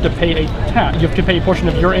 You have to pay a tax. You have to pay a portion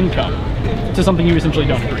of your income to something you essentially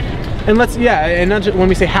don't agree to. And and not just, when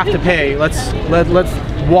we say have to pay, let's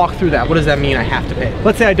walk through that. What does that mean? I have to pay.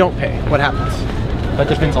 Let's say I don't pay. What happens? That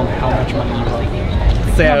depends on how much money you have.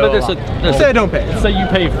 Let's say I don't pay. Let's say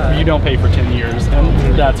you don't pay for 10 years,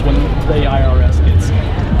 and that's when the IRS gets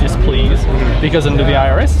displeased because under the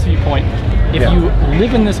IRS viewpoint, if you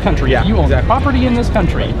live in this country, if you own property in this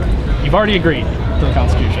country, you've already agreed to the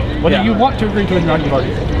Constitution. Whether you want to agree to it or not, you've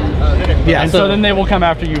already agreed. And so then they will come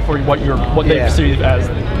after you for what they perceive as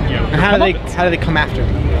And how do they come after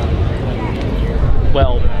me?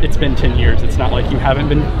 Well, it's been 10 years. It's not like you haven't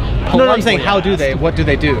been. No, I'm saying how do they? What do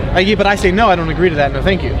they do? But I say no. I don't agree to that. No,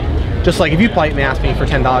 thank you. Just like if you politely ask me for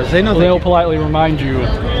 $10, I say no. They'll politely remind you.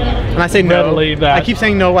 And I say no. That I keep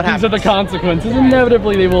saying no. What happens? These are the consequences.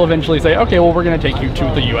 Inevitably, they will eventually say, okay, well, we're going to take you to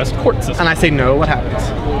the U.S. court system. And I say no. What happens?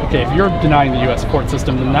 Okay, if you're denying the U.S. court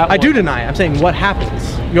system, then that. I do deny it. I'm saying what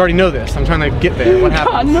happens. You already know this. I'm trying to get there. What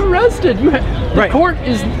happens? Gotten arrested. The court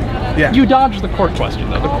is. Yeah. You dodged the court question,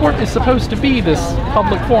 though. The court is supposed to be this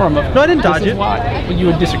public forum of. No, I didn't dodge it. Why? Well, you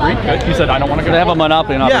would disagree. You said I don't want to go. They have a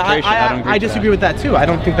monopoly on arbitration. I disagree with that too. I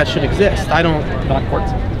don't think that should exist. I don't. Not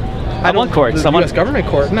courts. I want courts. The U.S. government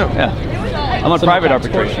court. No. Yeah. I'm on private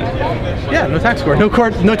arbitration. Yeah, no tax court. No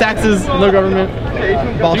court. No taxes. No government.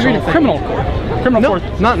 So you're in a criminal court. Criminal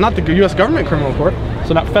court. Not the U.S. government criminal court.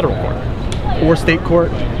 So not federal court. Or state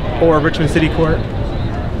court. Or Richmond City Court.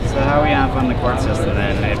 So how are we on from the court system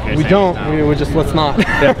then? We don't. We just let's not.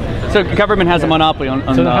 So government has a monopoly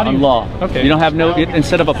on law. Okay. You don't have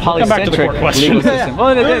instead of a polycentric legal system.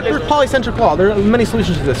 Well, there's polycentric law. There are many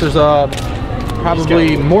solutions to this. There's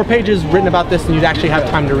probably more pages written about this than you'd actually have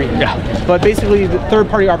time to read. Yeah. But basically, the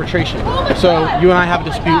third-party arbitration. So you and I have a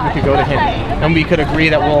dispute. We could go to him, and we could agree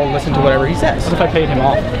that we'll listen to whatever he says. What if I paid him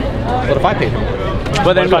off? What if I paid him?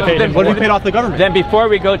 But then, what if we paid off the government? Then before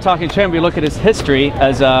we go talking to him, we look at his history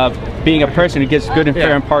as being a person who gives good and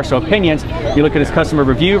fair and impartial opinions. You look at his customer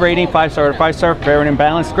review rating, 5-star out of 5-star, fair and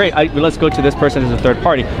balanced. Great. Let's go to this person as a third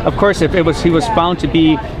party. Of course, if he was found to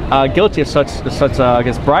be guilty of such I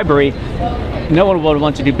guess, bribery, no one would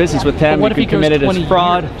want to do business with him. What if he committed as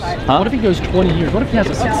fraud? What if he goes 20 years? What if he has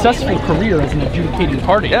a successful career as an adjudicating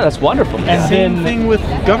party? Yeah, that's wonderful. And Same then thing with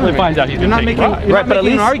government. finds out he's not making right, but at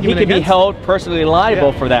least he can be held personally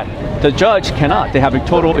liable for that. The judge cannot. They have a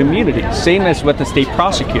total immunity. Same as with the state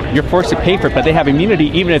prosecutor. You're forced to pay for it, but they have immunity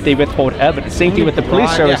even if they withhold evidence. Same thing with the police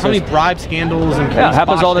services. How many bribe scandals and it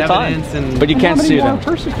happens all the time. But you can't sue them.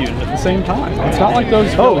 Persecuted at the same time. It's not like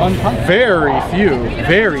those go unpunished. Very few.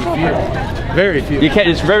 Very few. Very few. You can't.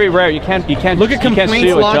 It's very rare. You can't. Look at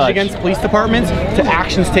complaints lodged against police departments to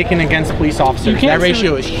actions taken against police officers. That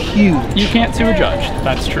ratio is huge. You can't sue a judge.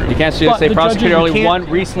 That's true. You can't sue the state prosecutor. Only one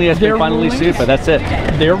recently has been finally sued, but that's it.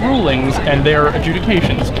 Their rulings and their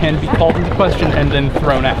adjudications can be called into question and then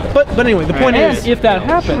thrown out. But anyway, the point is, if that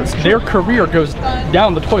happens, their career goes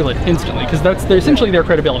down the toilet instantly because that's essentially their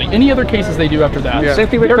credibility. Any other cases they do after that, same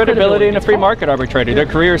thing with credibility in a free market arbitrator. Their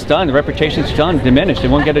career is done. Their reputation is done, diminished. They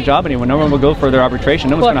won't get a job anymore. No one will go for their arbitration.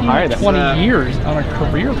 No one's going to hire them. 20 years on a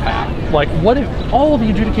career path. Like, what if all the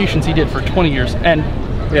adjudications he did for 20 years and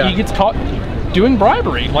he gets caught doing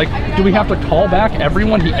bribery? Like, do we have to call back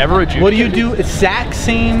everyone he ever adjudicated? What do you do? Exact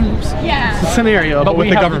same scenario, but with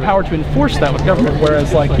the government. We have the power to enforce that with government,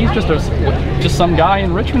 whereas like he's just some guy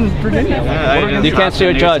in Richmond, Virginia. Like, you can't sue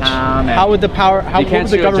a judge. How would the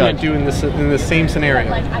government do in the same scenario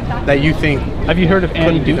that you think? Have you heard of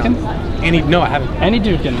Annie Dukin? No, I haven't. Annie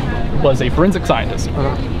Dukin was a forensic scientist,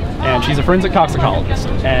 and she's a forensic toxicologist.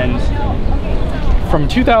 And from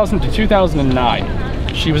 2000 to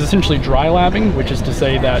 2009, she was essentially dry labbing, which is to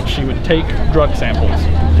say that she would take drug samples,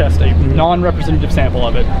 test a non-representative sample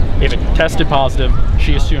of it. If it tested positive,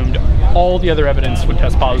 she assumed all the other evidence would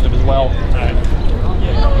test positive as well.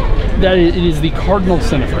 That it is the cardinal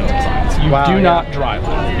sin of forensic science. You do not dry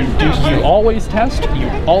lab. You always test. You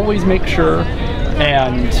always make sure.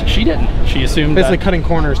 And she didn't. She assumed basically cutting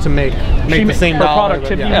corners to make the same dollar. Her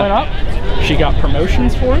productivity went up. She got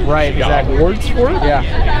promotions for it. Right, she got awards for it.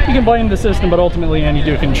 Yeah. You can blame the system, but ultimately Annie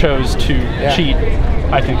Dukin chose to cheat.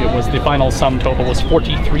 I think it was the final sum total was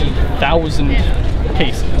 43,000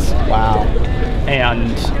 cases. Wow.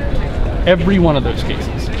 And every one of those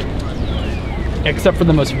cases, except for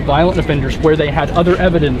the most violent offenders where they had other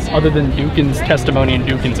evidence other than Dukin's testimony and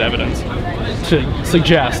Dukin's evidence to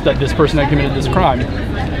suggest that this person had committed this crime,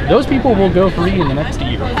 those people will go free in the next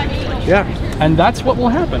year. Yeah. And that's what will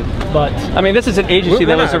happen. But I mean, this is an agency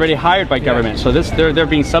that was already hired by government, so they're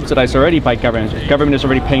being subsidized already by government. Government is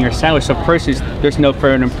already paying her salary, so of course there's no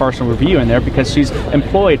fair and impartial review in there because she's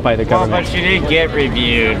employed by the government. Well, but she did get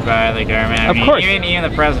reviewed by the government. Of course. Even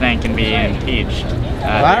the president can be impeached.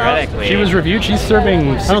 Theoretically. She was reviewed. She's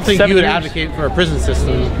serving. I don't think you would advocate for a prison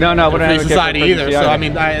system. No, for free society either. So I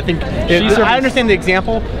mean, I think I understand the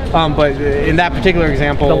example, but in that particular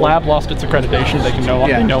example, the lab lost its accreditation. They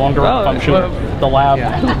can no longer function. The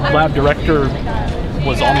lab director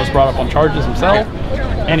was almost brought up on charges himself.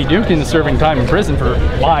 Annie Dukin is serving time in prison for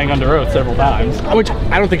lying under oath several times. Which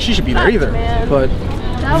I don't think she should be there either. But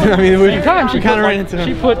I mean,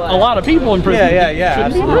 she put a lot of people in prison. Yeah.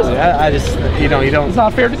 Absolutely. I just, you don't. It's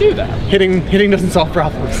not fair to do that. Hitting doesn't solve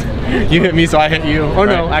problems. You hit me, so I hit you. Oh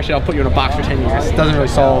no, actually, I'll put you in a box for 10 years. It doesn't really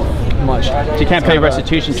solve much. She can't pay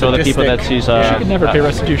restitution to the people that she's. She could never pay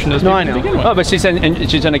restitution. No, I know. Oh, but she's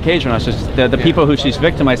an occasion. It's just the people who she's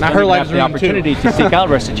victimized don't have the opportunity to seek out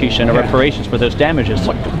restitution or reparations for those damages.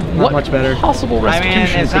 What much better possible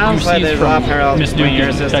restitution? It sounds like there's a lot of parallels between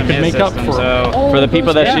your system and his system. For the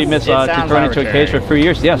people that she missed thrown into a cage for 3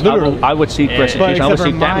 years, yes, I would seek restitution. I would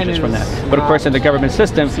seek damages from that. But of course, in the government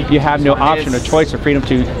system, you have no option or choice or freedom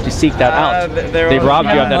to seek that out. They robbed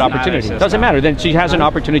you of that opportunity. Doesn't matter. Then she has an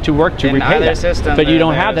opportunity to work to repay that. But you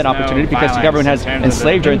don't have that opportunity because the government has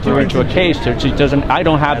enslaved her and threw her into a cage. So she doesn't. I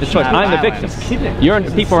don't have the choice. I'm the victim.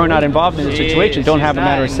 People who are not involved in the situation don't have a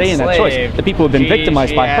matter of say in that choice. The people who have been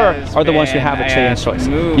victimized by her are the ones who have a say in choice.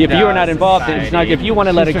 If you are not involved, it's not. If you want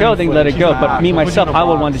to let it go, then let it go. But me myself, I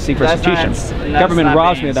would want to seek restitution. Government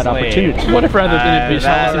robs me of that opportunity. What if rather than it be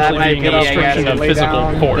essentially being a restriction of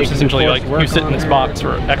physical force, essentially like you sit in this box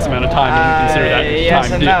for X amount of time and you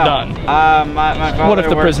consider that time done? What if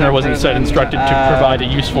the prisoner was instead instructed to provide a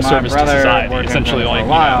useful service to society, essentially like,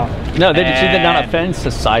 No, she did not offend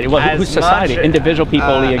society. Well, who's society? Individual people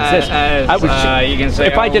only exist.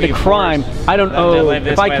 If I did a crime, I don't owe.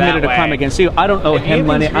 If I committed a crime against you, I don't owe him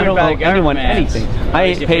money. I don't owe anyone anything.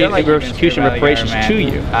 I pay restitution reparations to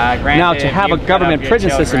you. Now, to have a government prison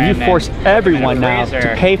system, you force everyone now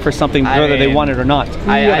to pay for something whether they want it or not.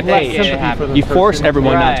 You force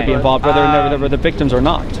everyone now to be involved, whether the victims or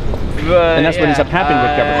not. And that's what ends up happening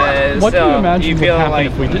with government. What do you imagine would happen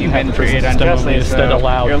if we didn't have the prison system and we instead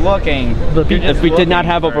allowed if we did not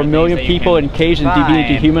have over 1 million people encaged and being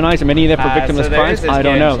dehumanized and many of them for victimless crimes? I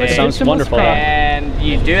don't know. It sounds wonderful. And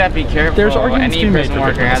you do have to be careful. There's arguments Any prison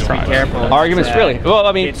worker has to be careful. Arguments, really? Well,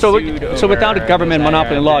 I mean, so without a government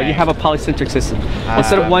monopoly law, you have a polycentric system.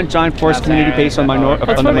 Instead of one giant forced community based on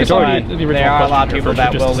the majority, there are a lot of people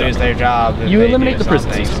that will lose their jobs. You eliminate the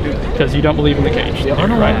prison system because you don't believe in the cage.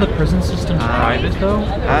 Aren't a lot of the prison systems private though?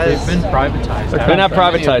 They've been privatized. They're not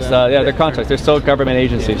privatized. Yeah, they're contracts. They're still government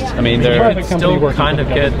agencies. I mean, they're still kind of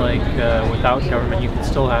get like without government, you can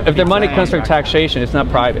still have. If their money comes from taxation, it's not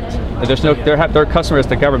private. There's no. Their customers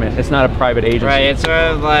to government. It's not a private agency. Right. It's sort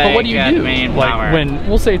of like. But what do you do? Like when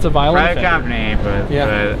we'll say it's a violent private company, but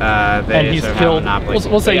and he's killed.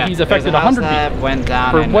 We'll say he's affected 100 people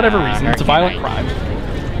for whatever reason. It's a violent crime.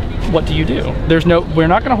 What do you do? We're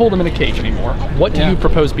not going to hold them in a cage anymore. What do you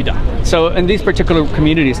propose be done? So in these particular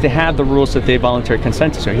communities, they have the rules that they voluntarily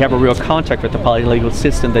consent to. So you have a real contract with the polylegal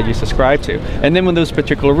system that you subscribe to. And then when those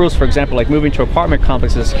particular rules, for example, like moving to apartment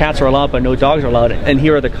complexes, cats are allowed but no dogs are allowed, and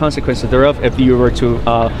here are the consequences thereof if you were to,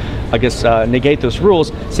 negate those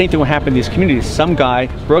rules, same thing will happen in these communities. Some guy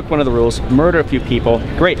broke one of the rules, murdered a few people,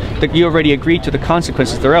 great. You already agreed to the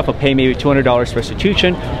consequences thereof of paying maybe $200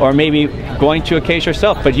 restitution or maybe going to a cage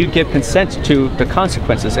yourself, but you give consent to the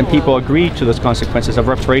consequences and people agree to those consequences of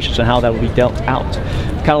reparations and how that will be dealt out.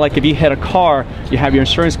 Kind of like if you hit a car, you have your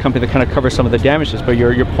insurance company that kind of covers some of the damages, but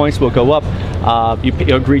your points will go up.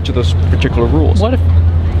 You agree to those particular rules. What if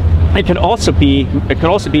it could also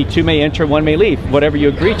be two may enter, one may leave, whatever you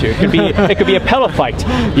agree to. It could be a pillow fight.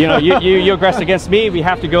 You know, you aggress against me, we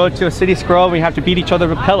have to go to a city squirrel, we have to beat each other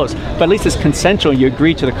with pillows. But at least it's consensual, you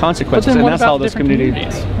agree to the consequences, and that's how those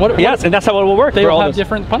communities. Yes, and that's how it will work. They all have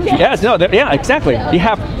different punishments. Yes, no, yeah, exactly. You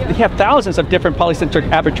have thousands of different polycentric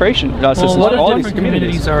arbitration systems. Well, all different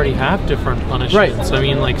communities already have different punishments. Right. I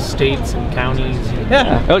mean, like states and counties.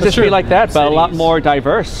 Yeah, it would just be like that, but a lot more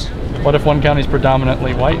diverse. What if one county is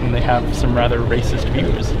predominantly white and they have some rather racist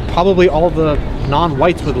views? Probably all the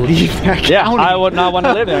non-whites would leave that county. Yeah, I would not want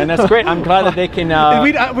to live there, and that's great. I'm glad that they can...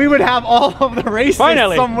 we would have all of the racists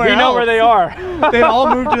finally, somewhere we know else. Where they are. They'd all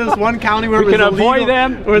move to this one county where we can avoid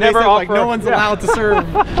them, where never they said, like, no one's allowed to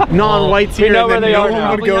serve non-whites here, know and then no one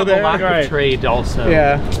would go there. Lack of trade also.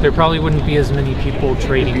 Yeah. There probably wouldn't be as many people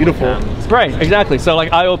trading. Beautiful. Right, exactly. So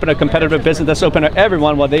like I open a competitive business that's open to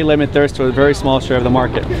everyone while they limit theirs to a very small share of the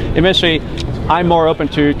market. Eventually, I'm more open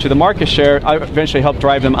to the market share. I eventually help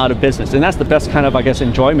drive them out of business. And that's the best kind of, I guess,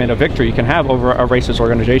 enjoyment of victory you can have over a racist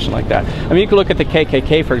organization like that. I mean, you can look at the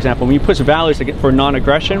KKK, for example. When you push values for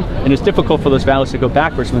non-aggression, and it's difficult for those values to go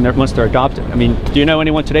backwards once they're adopted. I mean, do you know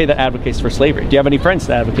anyone today that advocates for slavery? Do you have any friends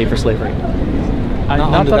that advocate for slavery?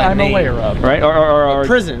 Not that I'm aware of. Right? Or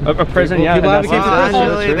prison. A prison, yeah. People advocate for prison.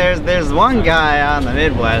 Actually, there's one guy on the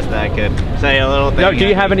Midwest that could say a little thing. No, do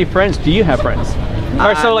you have any friends? Do you have friends? All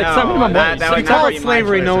right, so like no, some of them. that If you call it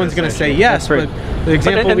slavery, no one's going to say yes, but the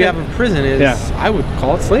example we have of prison is, I would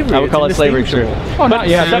call it slavery. I would call it slavery, too. Oh, not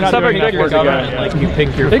yet. Some are government, like you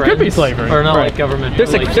pick your friends. It could be slavery. Or not like government.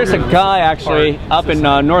 There's a guy actually up in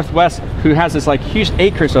Northwest who has this like huge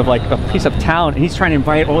acres of like a piece of town, and he's trying to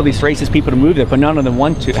invite all these racist people to move there, but none of them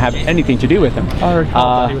want to have anything to do with him.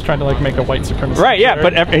 He was trying to like make a white supremacist. Right, yeah,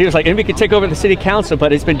 but he was like, and we could take over the city council,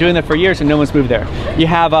 but it's been doing that for years and no one's moved there. You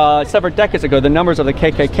have several decades ago, the numbers of the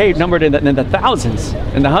KKK numbered in the thousands,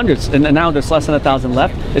 in the hundreds, and now there's less than 1,000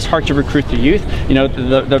 left. It's hard to recruit the youth. You know,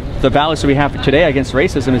 the values that we have today against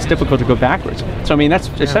racism, it's difficult to go backwards. So I mean, that's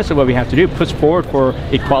essentially what we have to do: push forward for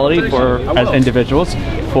equality for as individuals,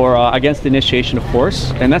 for against the initiation of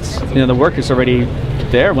force, and that's the work is already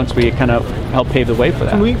there once we kind of help pave the way for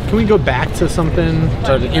that. Can we go back to something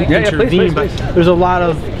to intervene? Please. But there's a lot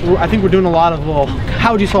of, I think we're doing a lot of, well,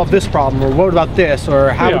 how would you solve this problem, or what about this, or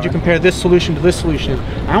how would you compare this solution to this solution?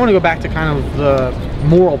 I want to go back to kind of the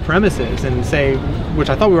moral premises and say, which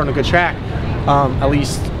I thought we were on a good track, at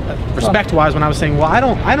least respect-wise, when I was saying, well,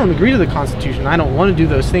 I don't agree to the Constitution, I don't want to do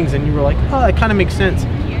those things, and you were like, oh, that kind of makes sense.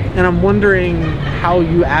 And I'm wondering how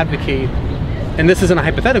you advocate, and this isn't a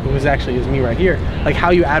hypothetical, this actually is me right here, like how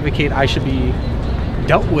you advocate I should be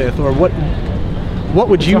dealt with, or what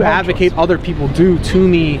would you advocate other people do to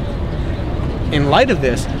me in light of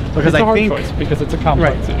this? Because I think choice, because it's a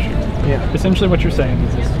complex issue. Yeah. Essentially what you're saying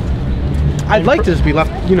is I'd like to just be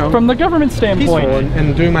left, from the government standpoint,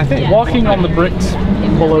 and doing my thing. Walking on the bricks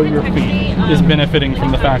below your feet is benefiting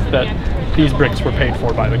from the fact that these bricks were paid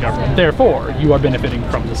for by the government. Therefore, you are benefiting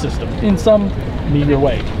from the system in some meager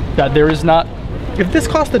way. That there is not... If this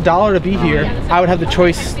cost $1 to be here, I would have the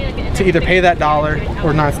choice to either pay that $1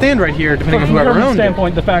 or not stand right here, depending on whoever owned it. From the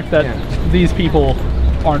standpoint, the fact that these people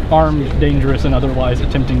aren't armed, dangerous, and otherwise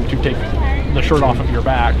attempting to take the shirt off of your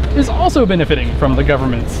back is also benefiting from the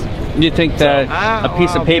government's... You think that a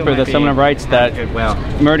piece of paper that someone writes that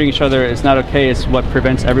murdering each other is not okay is what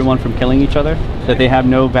prevents everyone from killing each other? That they have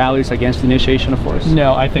no values against the initiation of force?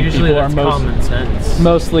 No, I think usually people are common sense.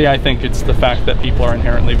 Mostly, I think it's the fact that people are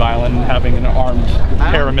inherently violent and having an armed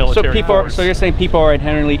paramilitary force. So you're saying people are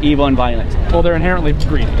inherently evil and violent? Well, they're inherently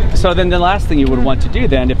greedy. So then the last thing you would want to do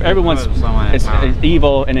then, if everyone's is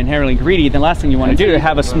evil and inherently greedy, the last thing you want to do is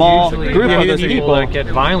have a small group of those people that get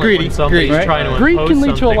violent when somebody's trying to greed can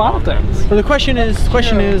lead to a lot of things. So the question is,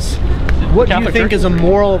 what do you think is a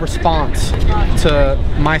moral response to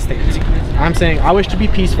my stance? I'm saying I wish to be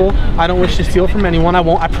peaceful. I don't wish to steal from anyone. I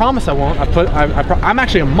won't. I promise I won't. I'm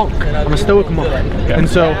actually a monk. I'm a Stoic monk, and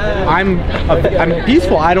so I'm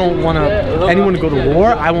peaceful. I don't want anyone to go to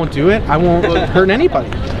war. I won't do it. I won't hurt anybody,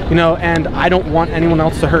 you know. And I don't want anyone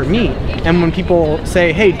else to hurt me. And when people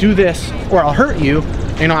say, "Hey, do this, or I'll hurt you,"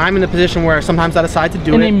 you know, I'm in a position where sometimes I decide to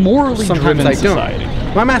do it. In a morally driven society.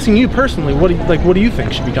 Well, I'm asking you personally. What do you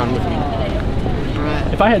think should be done with me?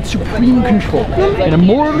 If I had supreme control in a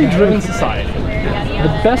morally driven society, the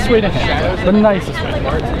best way to handle it, the nicest way to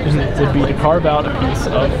handle it, would be to carve out a piece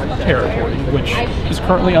of territory which is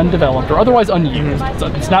currently undeveloped or otherwise unused.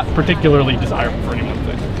 It's not particularly desirable for anyone to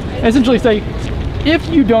think. And essentially say, if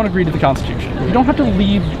you don't agree to the Constitution, you don't have to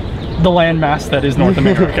leave the landmass that is North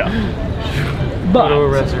America. But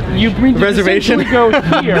you reservation go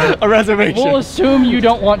here. A reservation. We'll assume you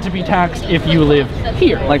don't want to be taxed if you live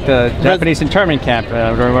here. Like the Japanese internment camp.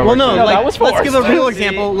 Well, no, like, that was forced. Let's give a real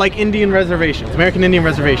example, like Indian reservations, American Indian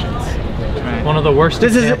reservations. One of the worst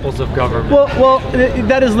examples of government. Well,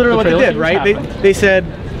 that is literally what they did, right? They said,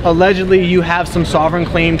 allegedly, you have some sovereign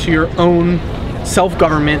claim to your own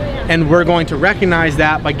self-government, and we're going to recognize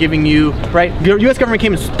that by giving you, right? The U.S. government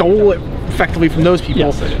came and stole it effectively from those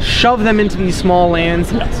people, shove them into these small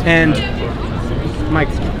lands, and Mike,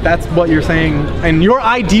 that's what you're saying. And your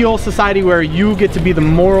ideal society where you get to be the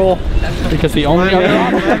moral... Because the only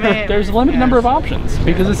other option, there's a limited number of options.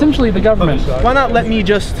 Because essentially the government... Why not let me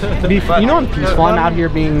just be... You know I'm peaceful, I'm out here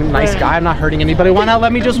being a nice guy, I'm not hurting anybody. Why not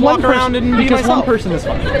let me just walk around and be myself? Because one person is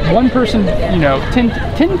fine. One person, you know,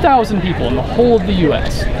 10,000 people in the whole of the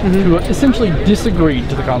U.S. who essentially disagreed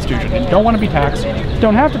to the Constitution and don't want to be taxed,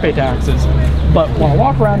 don't have to pay taxes, but want to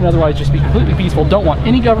walk around and otherwise just be completely peaceful, don't want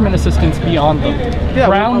any government assistance beyond the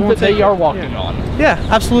ground that they are walking on. Yeah,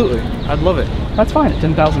 absolutely. I'd love it. That's fine at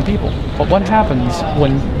 10,000 people. But what happens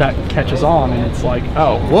when that catches on and it's like,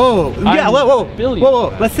 oh, whoa, yeah,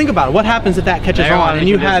 whoa. Let's think about it. What happens if that catches on and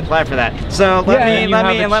you had apply for that? So let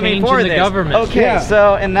me forward this. Okay,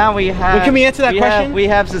 so and now we have. Well, can we answer that question? We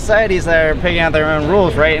have societies that are picking out their own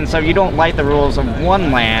rules, right? And so you don't like the rules of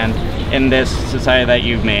one land in this society that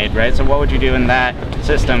you've made, right? So what would you do in that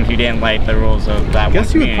system if you didn't like the rules of that one? I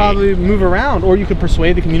guess you would probably move around, or you could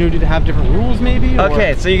persuade the community to have different rules, maybe.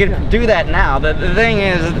 Okay, so you can do that now. The thing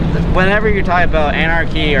is, whenever you're talking about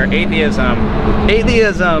anarchy or atheism,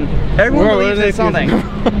 everyone believes in something.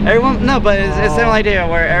 But it's a similar idea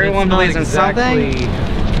where everyone believes in something.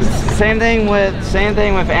 Same thing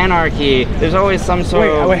with anarchy. There's always some sort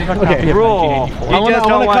of rule.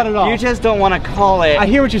 You just don't want to call it. I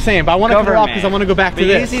hear what you're saying, but I want to cut it off because I want to go back to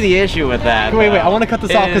this. You see the issue with that. Wait, I want to cut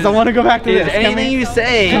this off because I want to go back to this. Anything you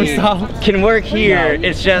say can work here.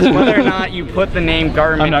 It's just whether or not you put the name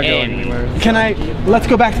government in. Let's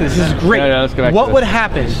go back to this. This is great. Let's go back what would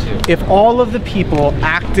happen if all of the people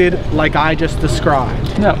acted like I just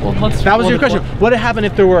described? No, well, that was your question. What would happen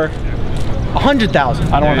if there were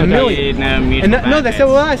 100,000? I don't want a million. No, that's what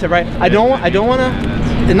I said, right? I don't want to,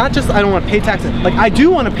 and not just I don't want to pay taxes. Like I do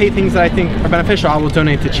want to pay things that I think are beneficial. I will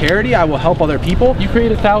donate to charity. I will help other people. You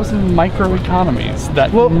create 1,000 microeconomies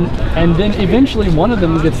that, and then eventually one of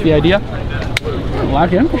them gets the idea. We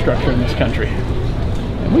lack infrastructure in this country,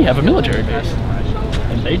 and we have a military base.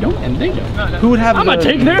 And they don't. Who would have? I'm gonna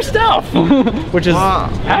take their stuff. Which is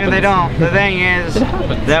they don't. The thing is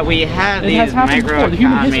that we have these micro the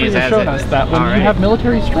human history has shown us that when you have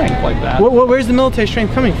military strength like that. Where's the military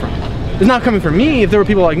strength coming from? It's not coming from me. If there were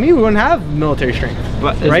people like me, we wouldn't have military strength,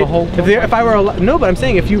 right? If I were no, but I'm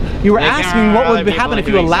saying if you were asking what would happen if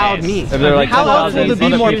you allowed me, how else will there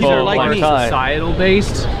be more people like me? Societal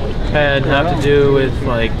based. and have to do with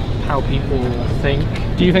like how people think.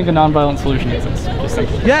 Do you think a nonviolent solution exists? Just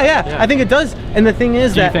simply. Yeah, I think it does. And the thing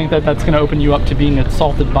is do you think that that's going to open you up to being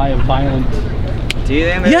assaulted by a violent? Do you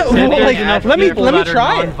think yeah, well, like, let me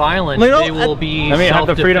try it. Violent, they will be have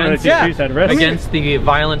the freedom to choose at risk against the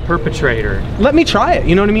violent perpetrator. Let me try it.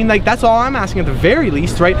 You know what I mean? Like that's all I'm asking at the very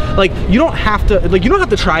least, right? Like you don't have to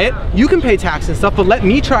try it. You can pay tax and stuff, but let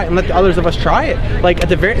me try it and let the others of us try it. Like at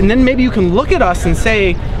the very, and then maybe you can look at us and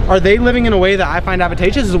say, are they living in a way that I find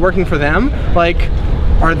advantageous? Is it working for them? Like,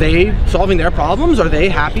 are they solving their problems? Are they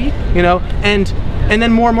happy? You know, and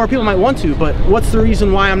then more and more people might want to. But what's the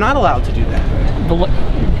reason why I'm not allowed to do that?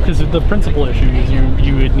 Because the principal issue is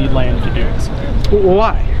you would need land to do this. Well,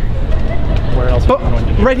 why? Where else?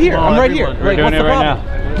 Right here. I'm right here. We're doing it right now.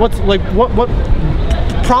 What's like what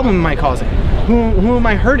problem am I causing? Who am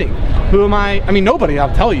I hurting? Who am I? I mean, nobody.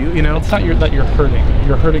 I'll tell you. You know, it's not that you're hurting.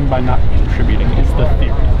 You're hurting by not contributing. Is the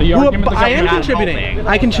theory? The argument I am contributing.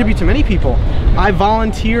 I contribute to many people. I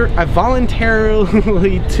voluntarily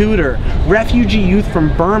tutor refugee youth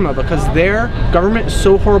from Burma because their government is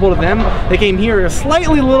so horrible to them. They came here a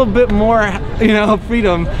little bit more, you know,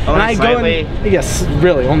 freedom. And I go and, yes,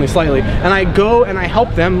 really, only slightly. And I go and I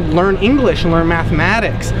help them learn English and learn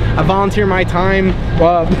mathematics. I volunteer my time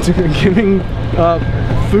giving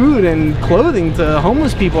food and clothing to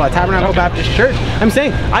homeless people at Tabernacle Baptist Church. I'm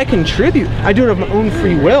saying I contribute. I do it of my own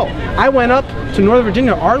free will. I went up to Northern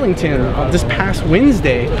Virginia, Arlington, this past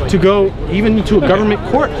Wednesday to go even to a government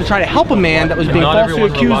court to try to help a man that was being falsely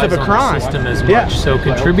accused of a crime. System as much. So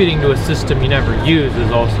contributing to a system you never use is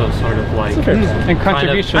also sort of like and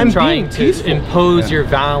contribution. I'm trying to impose your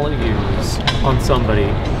values on somebody.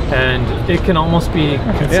 And it can almost be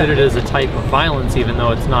considered as a type of violence, even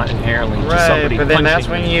though it's not inherently just somebody but then that's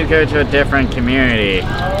when you go to a different community.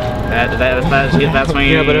 That's when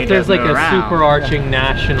you but if there's like a superarching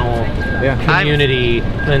national community,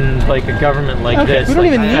 then like a government like this, we don't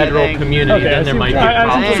like even need federal community, then there might be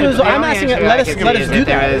problems. So I'm asking let us do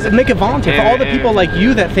that. Make it volunteer for all the people like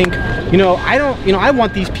you that think, you know, I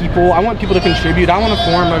want these people. I want people to contribute. I want to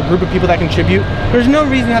form a group of people that contribute. There's no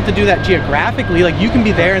reason to have to do that geographically. Like you can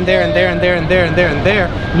be there and there and there and there and there and there and there.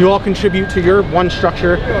 And you all contribute to your one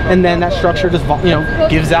structure, and then that structure just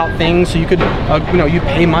gives out things. So you could you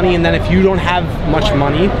pay money, and then if you don't have much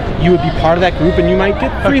money, you would be part of that group, and you might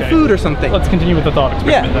get free food or something. Let's continue with the thought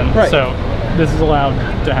experiment then. Right. So this is allowed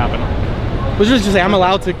to happen. Let's just say I'm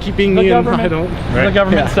allowed to keep being me, and I don't. The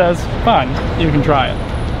government says, fine, you can try it.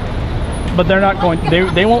 But they're not going.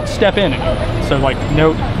 They won't step in. So like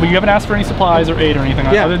no, we haven't asked for any supplies or aid or anything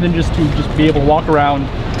like that, other than just to be able to walk around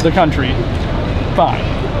the country. Fine.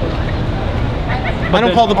 But I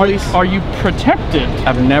don't call the police. Are you protected?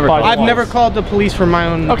 I've never called the police for my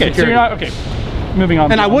own security. So you're not moving on.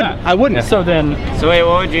 And I wouldn't. Yeah. So then. So wait,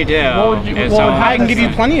 what would you do? I can give you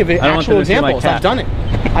plenty of actual examples. I've done it.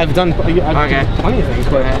 I've done plenty of things.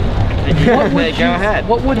 But go ahead.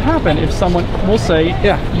 What would happen if someone will say,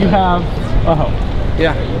 you have a home?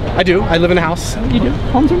 Yeah, I do. I live in a house. You do?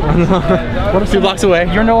 Homes are nice. What if 2 blocks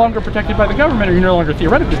away? You're no longer protected by the government, or you're no longer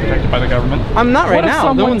theoretically protected by the government. I'm not right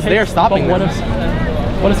now. No one's there stopping me. What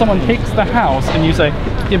if someone takes the house and you say,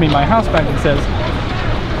 give me my house back, and says,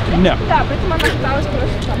 no.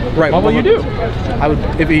 Right. What will you do? I would,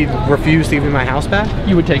 if he refused to give me my house back,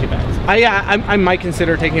 you would take it back. I might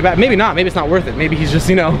consider taking it back. Maybe not. Maybe it's not worth it. Maybe he's just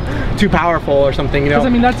too powerful or something. Because I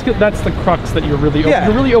mean that's the crux that you're really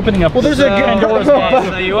you're really opening up. Well, there's so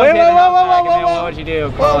you would what would you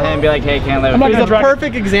do? Call him and be like, hey, can't live. There's a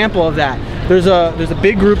perfect example of that. There's a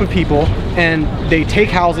big group of people, and they take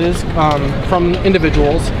houses from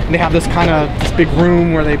individuals, and they have this this big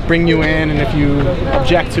room where they bring you in, and if you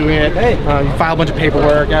object to it, you file a bunch of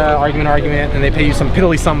paperwork, argument, and they pay you some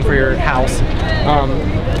piddly sum for your house.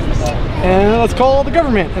 And let's call the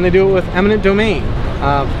government, and they do it with eminent domain.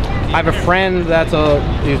 I have a friend that's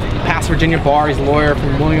he's passed Virginia bar. He's a lawyer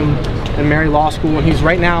from William and Mary Law School, and he's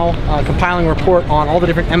right now compiling a report on all the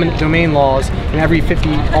different eminent domain laws in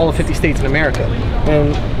all the 50 states in America.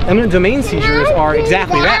 And eminent domain seizures are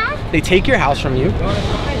exactly that. They take your house from you,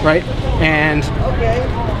 right, and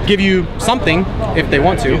give you something if they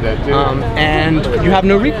want to, and you have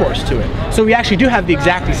no recourse to it. So we actually do have the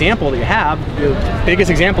exact example that you have. The biggest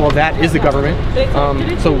example of that is the government.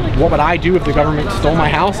 So what would I do if the government stole my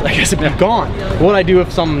house? I guess it'd be gone. What would I do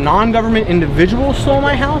if some non-government individual stole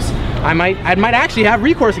my house? I might actually have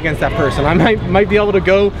recourse against that person. I might be able to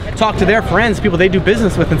go talk to their friends, people they do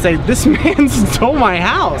business with, and say, this man stole my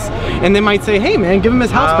house. And they might say, hey man, give him his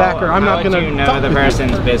house back, or I'm not going to know the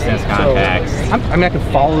person's business contacts. So, I can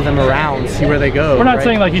follow follow them around, see where they go. We're not right?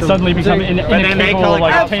 saying like he suddenly become incapable of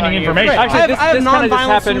like obtaining information. Actually, I have this kind of just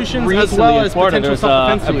happened solutions recently as well in as Florida. There was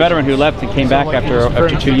a veteran who left and came back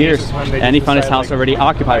after 2 years, and he found his house already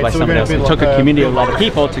occupied by someone else. It took a community of a lot of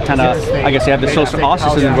people to kind of, I guess, they have the social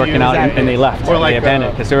ostricism working out, and they left. They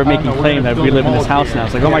abandoned it because they were making claim that we live in this house now.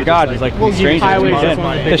 It's like, oh my God, it's like strangers.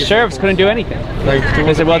 The sheriffs couldn't do anything.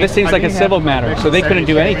 They said, well, this seems like a civil matter, so they couldn't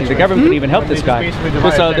do anything. The government couldn't even help this guy.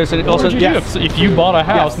 So there's also if you bought a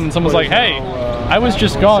house and someone's like, hey, I was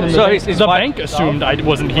just gone, and the bank assumed I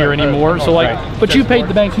wasn't here anymore, so like, but you paid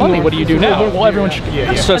the bank money, what do you do now? Well, everyone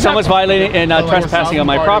should. So someone's violating and trespassing on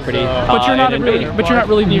my property. But you're not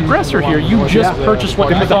really the aggressor here. You just purchased what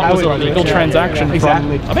you thought was a legal transaction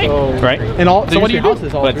from a bank, right? And all. So what do you do?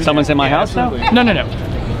 But someone's in my house now? No.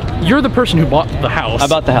 You're the person who bought the house. I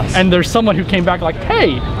bought the house. And there's someone who came back like,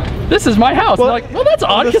 hey, this is my house. Well, and they're like, well, that's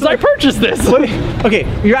odd because I purchased this. Okay,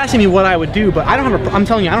 you're asking me what I would do, but I don't have. I'm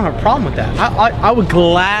telling you, I don't have a problem with that. I would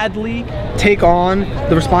gladly take on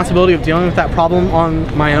the responsibility of dealing with that problem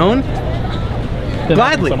on my own. Then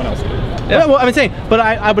Gladly. Someone else do it. Yeah. Well, I'm saying, but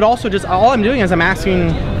I would also just, all I'm doing is I'm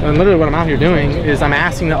asking, and literally what I'm out here doing is I'm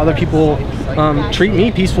asking that other people treat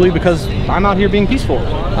me peacefully because I'm out here being peaceful.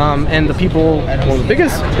 And the people, well, the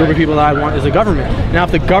biggest group of people that I want is the government. Now,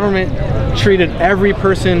 if the government treated every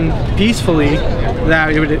person peacefully,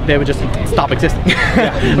 they would just stop existing.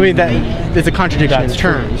 I mean, there's a contradiction in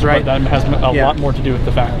terms, right? But that has a lot more to do with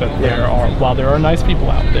the fact that while there are nice people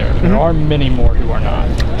out there, there are many more who are not.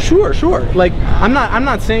 Sure. Like, I'm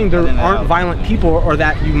not saying there aren't violent people or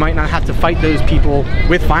that you might not have to fight those people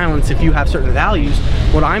with violence if you have certain values.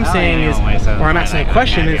 What I'm saying is, or I'm asking a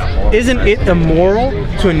question is, isn't it immoral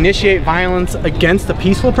to initiate violence against a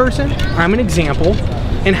peaceful person? I'm an example.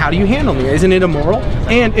 And how do you handle me? Isn't it immoral?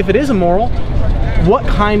 And if it is immoral, what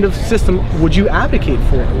kind of system would you advocate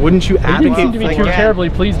for? Wouldn't you advocate for? You didn't seem to be too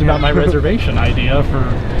terribly pleased about my reservation idea for...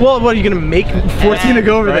 Well, what, are you going to force you to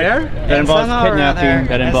go over there? That involves kidnapping,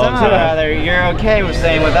 that involves... you're okay with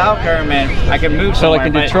saying without government, I can move somewhere. So like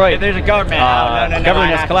in Detroit, if there's a government,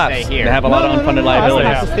 government has collapsed. They have a lot of unfunded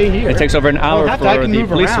liabilities. It takes over an hour for the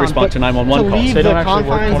police to respond to 911 calls. They don't actually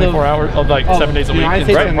work 24 hours, like 7 days a week. In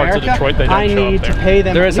certain parts of Detroit, they don't show up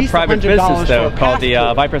there. There is a private business, though, called the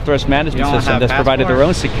Viper Thrust Management System that's provided their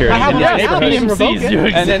own security in these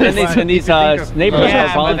neighborhoods. And these neighborhoods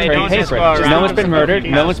are voluntary and pay for it. No one's been murdered,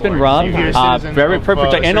 no one's been robbed, very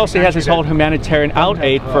perfect. And also he has this whole humanitarian out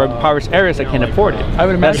aid for impoverished areas that can't afford it. I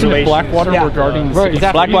would imagine that Blackwater regarding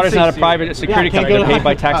Blackwater is not a private security company. They're paid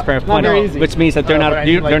by taxpayer money, which means that they're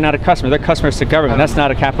not a customer. They're customers to government. That's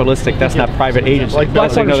not a capitalistic. That's not private agency.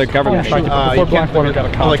 That's another government. Before Blackwater got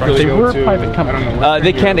a contract, they were a private company.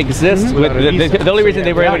 They can't exist with the only reason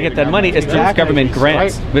they were able to get that money is through government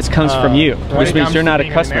grants, which comes from you, which means you're not a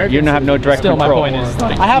customer. You don't have no direct control. My point is,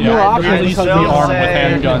 I have no option. At least be armed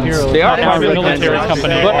with handguns. They are armed with military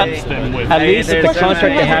company. At least if the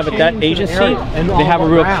contract they have with that agency, they have a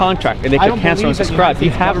real contract, and they can cancel and subscribe. You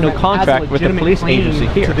have no contract with the police agency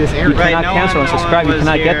here. You cannot cancel and subscribe. You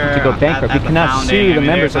cannot get them to go bankrupt. You cannot sue the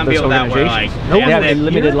members of those organizations. They have a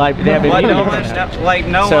limited life. They have a limited. Like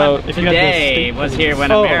no one today was here when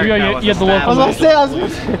America was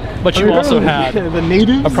established. But you also had the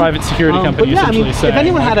natives, a private security company essentially saying, if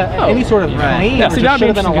anyone had any sort of claim, that would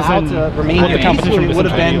have been allowed to remain what the competition would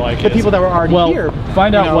have been like the people that were already here.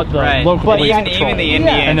 Find out what the local police patrol, even the Indians,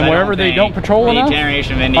 and then wherever they don't patrol enough,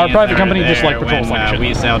 our private company just like patrols like shit.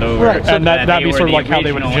 We sailed over, and that'd be sort of like how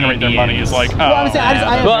they would generate their money. Is like, well,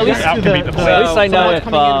 at least I know if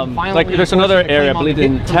like there's another area, I believe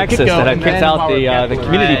in Texas, that have kicked out the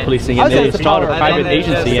community policing, and they installed a private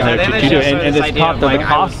agency in there to do it, and it's topped the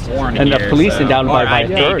cost and the policing down by a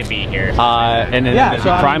third. And then the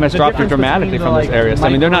crime has dropped dramatically from those areas. I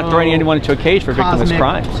mean, they're not throwing anyone into a cage for victimless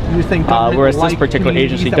crimes, whereas this particular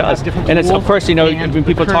agency does. And it's, of course, you know, when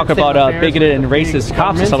people talk about bigoted and racist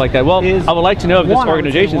cops and stuff like that, well, I would like to know if this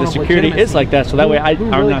organization, the security is like that, so that way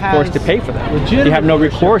I'm not forced to pay for that. You have no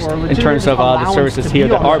recourse in terms of the services here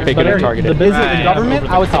that are bigoted and targeted. The business and government,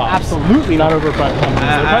 I would say absolutely not over private companies.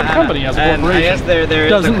 The private company has a corporation. There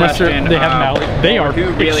doesn't necessarily, they have now, they are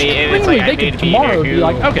extremely, they could tomorrow be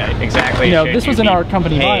like, okay, exactly, you know, this was in our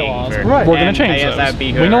company bylaws, we're going to change those.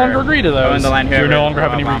 We no longer agree to those. You no longer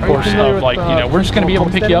have any recourse of like, you know, we're just going to be able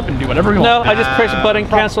to pick you up and do whatever you want. No, I just press a button,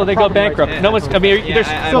 cancel, they go bankrupt. No one's, I mean, there's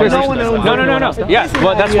no. Yeah,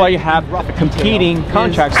 well, that's why you have competing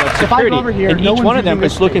contracts like security, and each one of them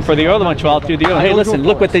is looking for the other one to outdo the other. Hey, listen,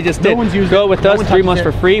 look what they just did. Go with us, 3 months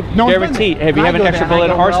for free, guarantee. If you have an extra bullet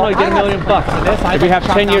arsenal, you get $1 million. If you have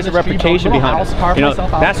 10 years of reputation behind it, you know,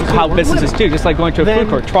 that's how businesses do. Just like going to a food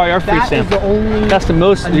court, try our free sample. That's the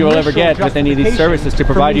most you'll ever get with any of these services to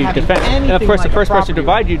provide you defense. And of course, the first person to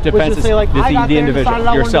provide you defense is the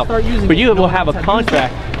individual, yourself. But you will have a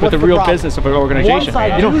contract with the real business of an organization.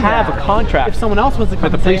 You don't have a contract with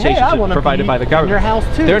the police station provided by the government.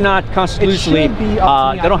 They're not constitutionally, they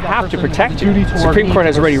don't have to protect you. The Supreme Court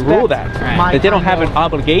has already ruled that they don't have an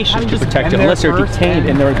obligation to protect you unless they're detained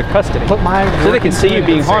and they're under custody. So they can see you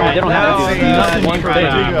being harmed, but they don't have to do not one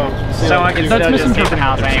thing. So I can still just leave the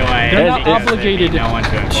house anyway. They're not obligated to.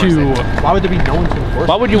 Why would there be no one to enforce?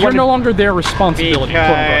 Why would you? You're no longer their responsibility, quote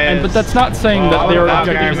unquote. But that's not saying that they're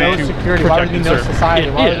objective to security. Why would there be no society?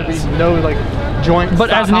 Why would there be no like joint? But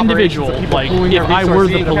as an individual, like if I were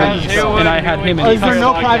the police and I had him in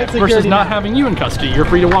custody versus not having you in custody, you're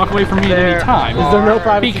free to walk away from me at any time. Is there no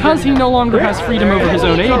private because he no longer has freedom over his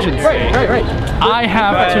own agency. I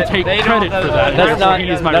have to take credit for that.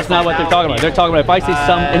 That's not what they're talking about. They're talking about if I see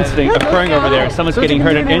some incident occurring over there, someone's getting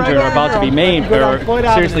hurt and injured or about to be maimed or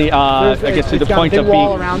seriously, I guess to the point of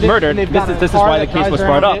being murdered, this is why the case was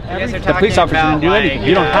brought up. The police officer didn't do anything.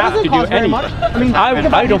 You don't have to do anything.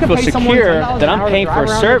 I don't feel secure that I'm paying for a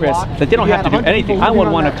service that they don't have to do anything. I would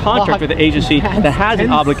want a contract with the agency that has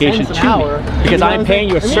an obligation to me because I'm paying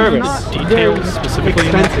you a service. Details specifically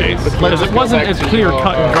in this case, because it wasn't as clear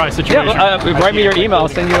cut and dry situation. Yeah, write me your email. I'll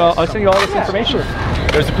send you all this information.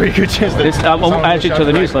 There's a pretty good chance that I won't add you to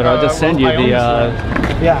the newsletter. I'll just send you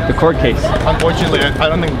the court case. Unfortunately, I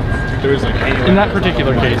don't think there's like in that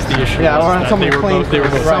particular case, the issue was that they were both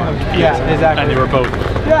and they were both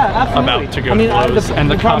about to go close, and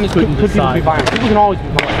the cops couldn't decide. People can always be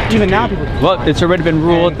violent. Even now, people. Well, it's already been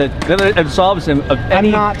ruled that it absolves them of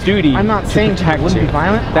any duty to protect you.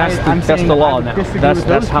 That's the law now.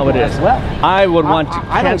 That's how it is. I would want to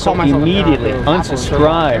cancel immediately,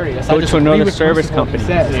 unsubscribe, go to another service company.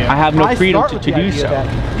 I have no freedom to do so.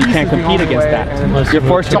 You can't compete against that. You're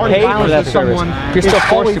forced to pay for that service. You're still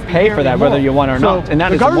forced to pay for that whether you want or not, and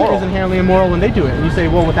that is immoral. The government is inherently immoral when they do it. And you say,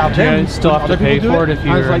 well, without them, you still have to pay for it if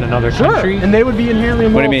you're in another country. And they would be inherently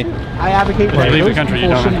immoral. What do you mean? I advocate for leave the country. You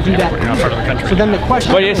don't have to do that. You're not part of the country. So then the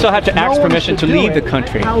question. Well, you still have to ask permission to leave the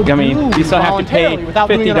country. I mean, you still have to pay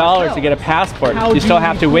 $50 to get a passport. You still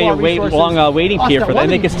have to wait a long waiting period for that,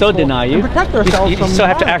 and they can still deny you. You still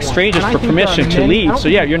have to ask strangers for permission to leave. So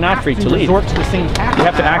yeah, you're not free to leave. You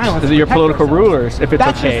have to ask your political rulers if it's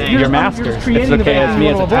okay, your masters, if it's okay as me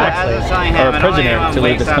as a tax slave or a prisoner to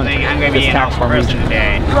leave this country. This tax form region.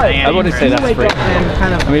 I wouldn't say that's free.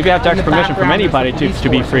 I mean, if you have to ask permission from anybody to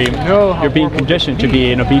be free, you're being conditioned to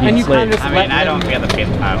be an obedient slave. I mean, I don't get the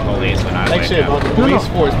police when I wake up. Police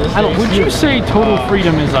force. Would you say total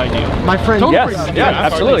freedom is ideal? My friend, yes, yeah,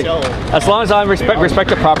 absolutely. As long as I respect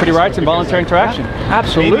the property rights and voluntary interaction.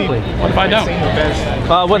 Absolutely. What if I don't?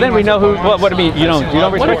 Well, then we know who. What do you mean? You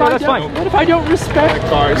don't respect? That's fine. What if I don't respect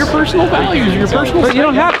your personal values, your personal? But you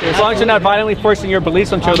don't have to. As long as you're not violently forcing your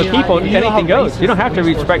beliefs onto other people, anything goes. You don't have to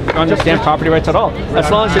understand property rights at all. As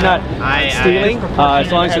long as you're not stealing,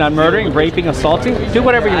 as long as you're not murdering, raping, assaulting, do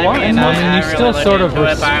whatever you want. I mean, you still sort of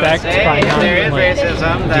respect by not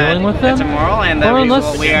dealing with them. Or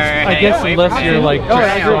unless, I guess, unless you're like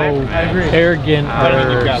so arrogant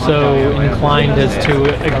or so inclined as to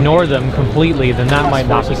ignore them completely, then that might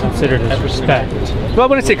not be considered as respect. Well, I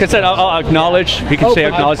wouldn't say consent. I'll acknowledge. We can say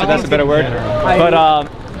acknowledge. If that's a better word. But I'm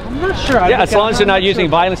not sure. Yeah, as long as you're not using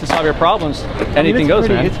violence to solve your problems, anything goes,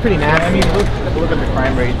 man. It's pretty nasty. I mean, look at the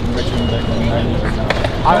crime rate in Richmond.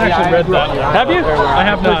 I've actually read that. Have you? I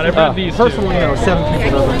have not. I've read these personally, two. 7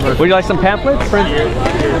 people doesn't work. Would you like some pamphlets?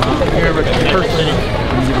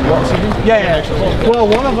 Yeah. Well,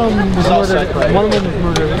 one of them was murdered. One of them was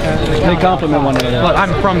murdered. They compliment one another. Look,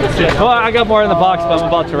 I'm from the city. Well, I got more in the box, but I'm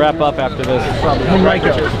about to wrap up after this.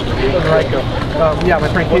 Enrico. Yeah, my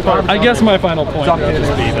friend Kate Barber. I guess my final point would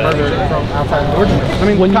just be that from outside the ordinance. I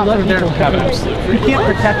mean, when you let people have absolute freedom, you can't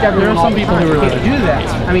protect everyone. There are some people who are can't do that.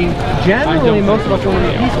 I mean, generally, most of us want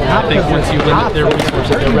to be peaceful. I think once you limit their resources,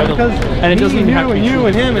 they're readily, and it doesn't even have to be you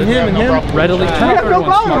and him and him and him readily. We have no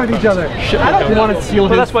problem with each other. I don't want to steal steal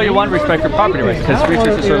Well, that's why you want respect for property rights, because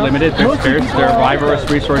resources are limited, they're scarce, they're rivalrous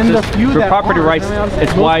resources. For property rights,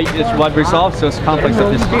 it's what resolves those conflicts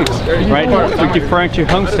of disputes, right? We differentiate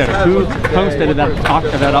homesteader. Who homesteaded that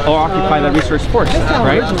or occupy that resource first,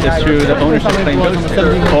 right? It's through the ownership claim goes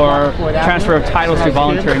to, or transfer of titles through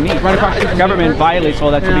voluntary means. Government violates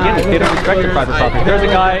all that to begin with. They don't respect your private property. There's a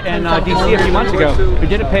guy in DC a few months ago who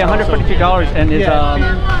didn't pay $152 in his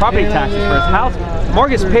property taxes for his house.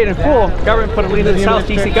 Mortgage paid in full. Government put a lien in his house.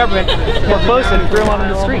 DC government foreclosed it and threw him out on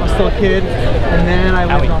the street. Still a kid, and then I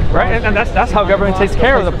lived on. Right, and that's how government takes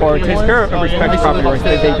care of the poor. It takes care of respect property rights.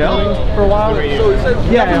 They don't. For a while.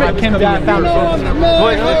 Yeah, can be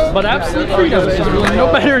but absolute freedom is really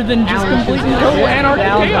no better than just completely total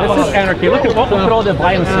anarchy. This is anarchy. Look at all the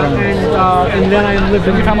violence around this. And then I lived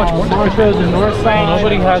in how much more the north side.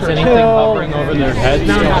 Nobody has anything hovering over their heads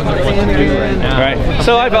telling them what to do right now. Right.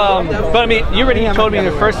 So I've but I mean, you already told me in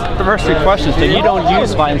the first three questions that you don't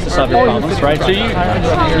use violence to solve your problems, right? So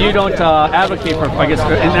you don't advocate for, I guess,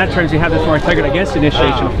 in that terms, you have this more integrity against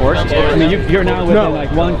initiation of force. I mean, you're now within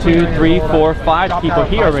like 1, 2, 3, 4, 5 people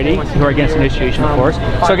here already who are against initiation of force.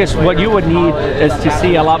 So I guess what you would need is to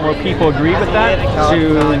see a lot more people agree with that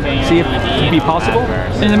to see if it would be possible.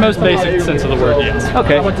 In the most basic sense of the word, yes.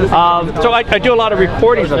 Okay. So I do a lot of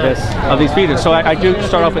recordings of these videos. So I do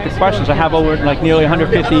start off with the questions. I have over like nearly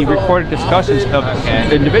 150 recorded discussions of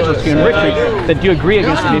individuals here in Richmond that do agree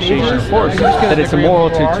against initiation of force, that it's immoral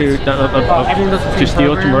to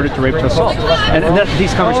steal, to murder, to rape, to assault. And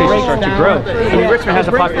these conversations start to grow. I mean, Richmond has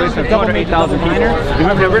a population of 208,000 people.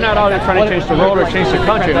 Remember, we're not out there trying to change the world or change the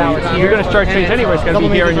country. I mean, you're going to start change anywhere. It's going to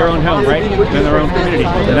be here in your own home, right? In their own community,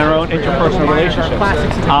 in their own interpersonal relationships.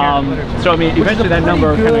 So I mean, eventually that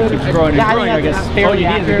number kind of keeps growing and growing. I guess all you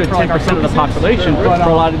need is a good 10% of the population for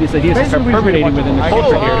a lot of these ideas to start permeating within the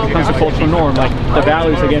culture here. It becomes a cultural norm, like the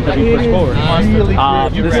values again that we push forward.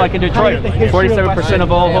 Just like in Detroit, 47%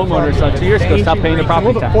 of all homeowners 2 years ago stopped paying the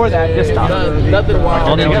property tax. Just stop.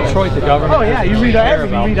 Only in Detroit, the government. Oh yeah, you read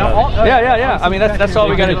everything. Yeah. I mean, that's all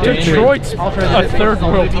we got to do. Detroit's a third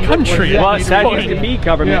world country. Well, that used to be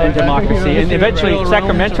government and democracy, and eventually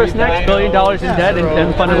Sacramento's next, $1 billion in debt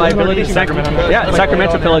and unfunded liabilities.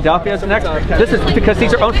 Sacramento, Philadelphia is next. This is because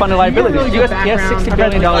these are unfunded liabilities. You guys have $60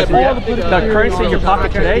 billion in debt. The currency in your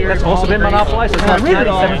pocket today, that's also been monopolized. It's not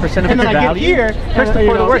 97% of its value. Here's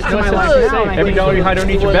for the worst. Every dollar you hide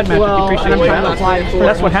underneath your bed mattress depreciates.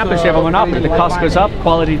 That's what happens. You have a monopoly. The cost goes up,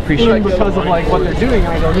 quality depreciates. Because of like what they're doing,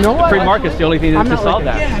 I go, you know what? Free market's the only thing to solve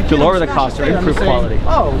that. To lower the cost or improve quality.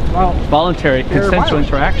 Oh, well. Voluntary, consensual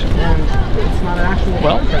interaction.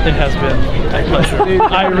 Well, it has been a pleasure.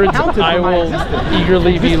 I will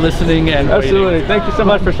eagerly be listening and Absolutely. waiting. Thank you so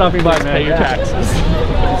much for stopping by, man. Pay your taxes.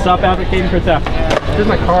 Stop advocating for theft. Here's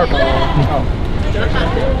my card.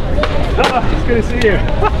 It's good to see you.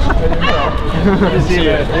 Good to see you,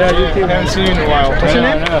 man. Yeah, you too. Haven't seen you in a while. What's your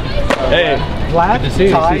name? Hey. Vlad? Good to see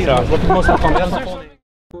you. Ty. What's the most